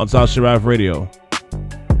on South Shore Ave Radio.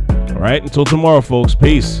 All right, until tomorrow, folks.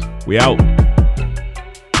 Peace. We out.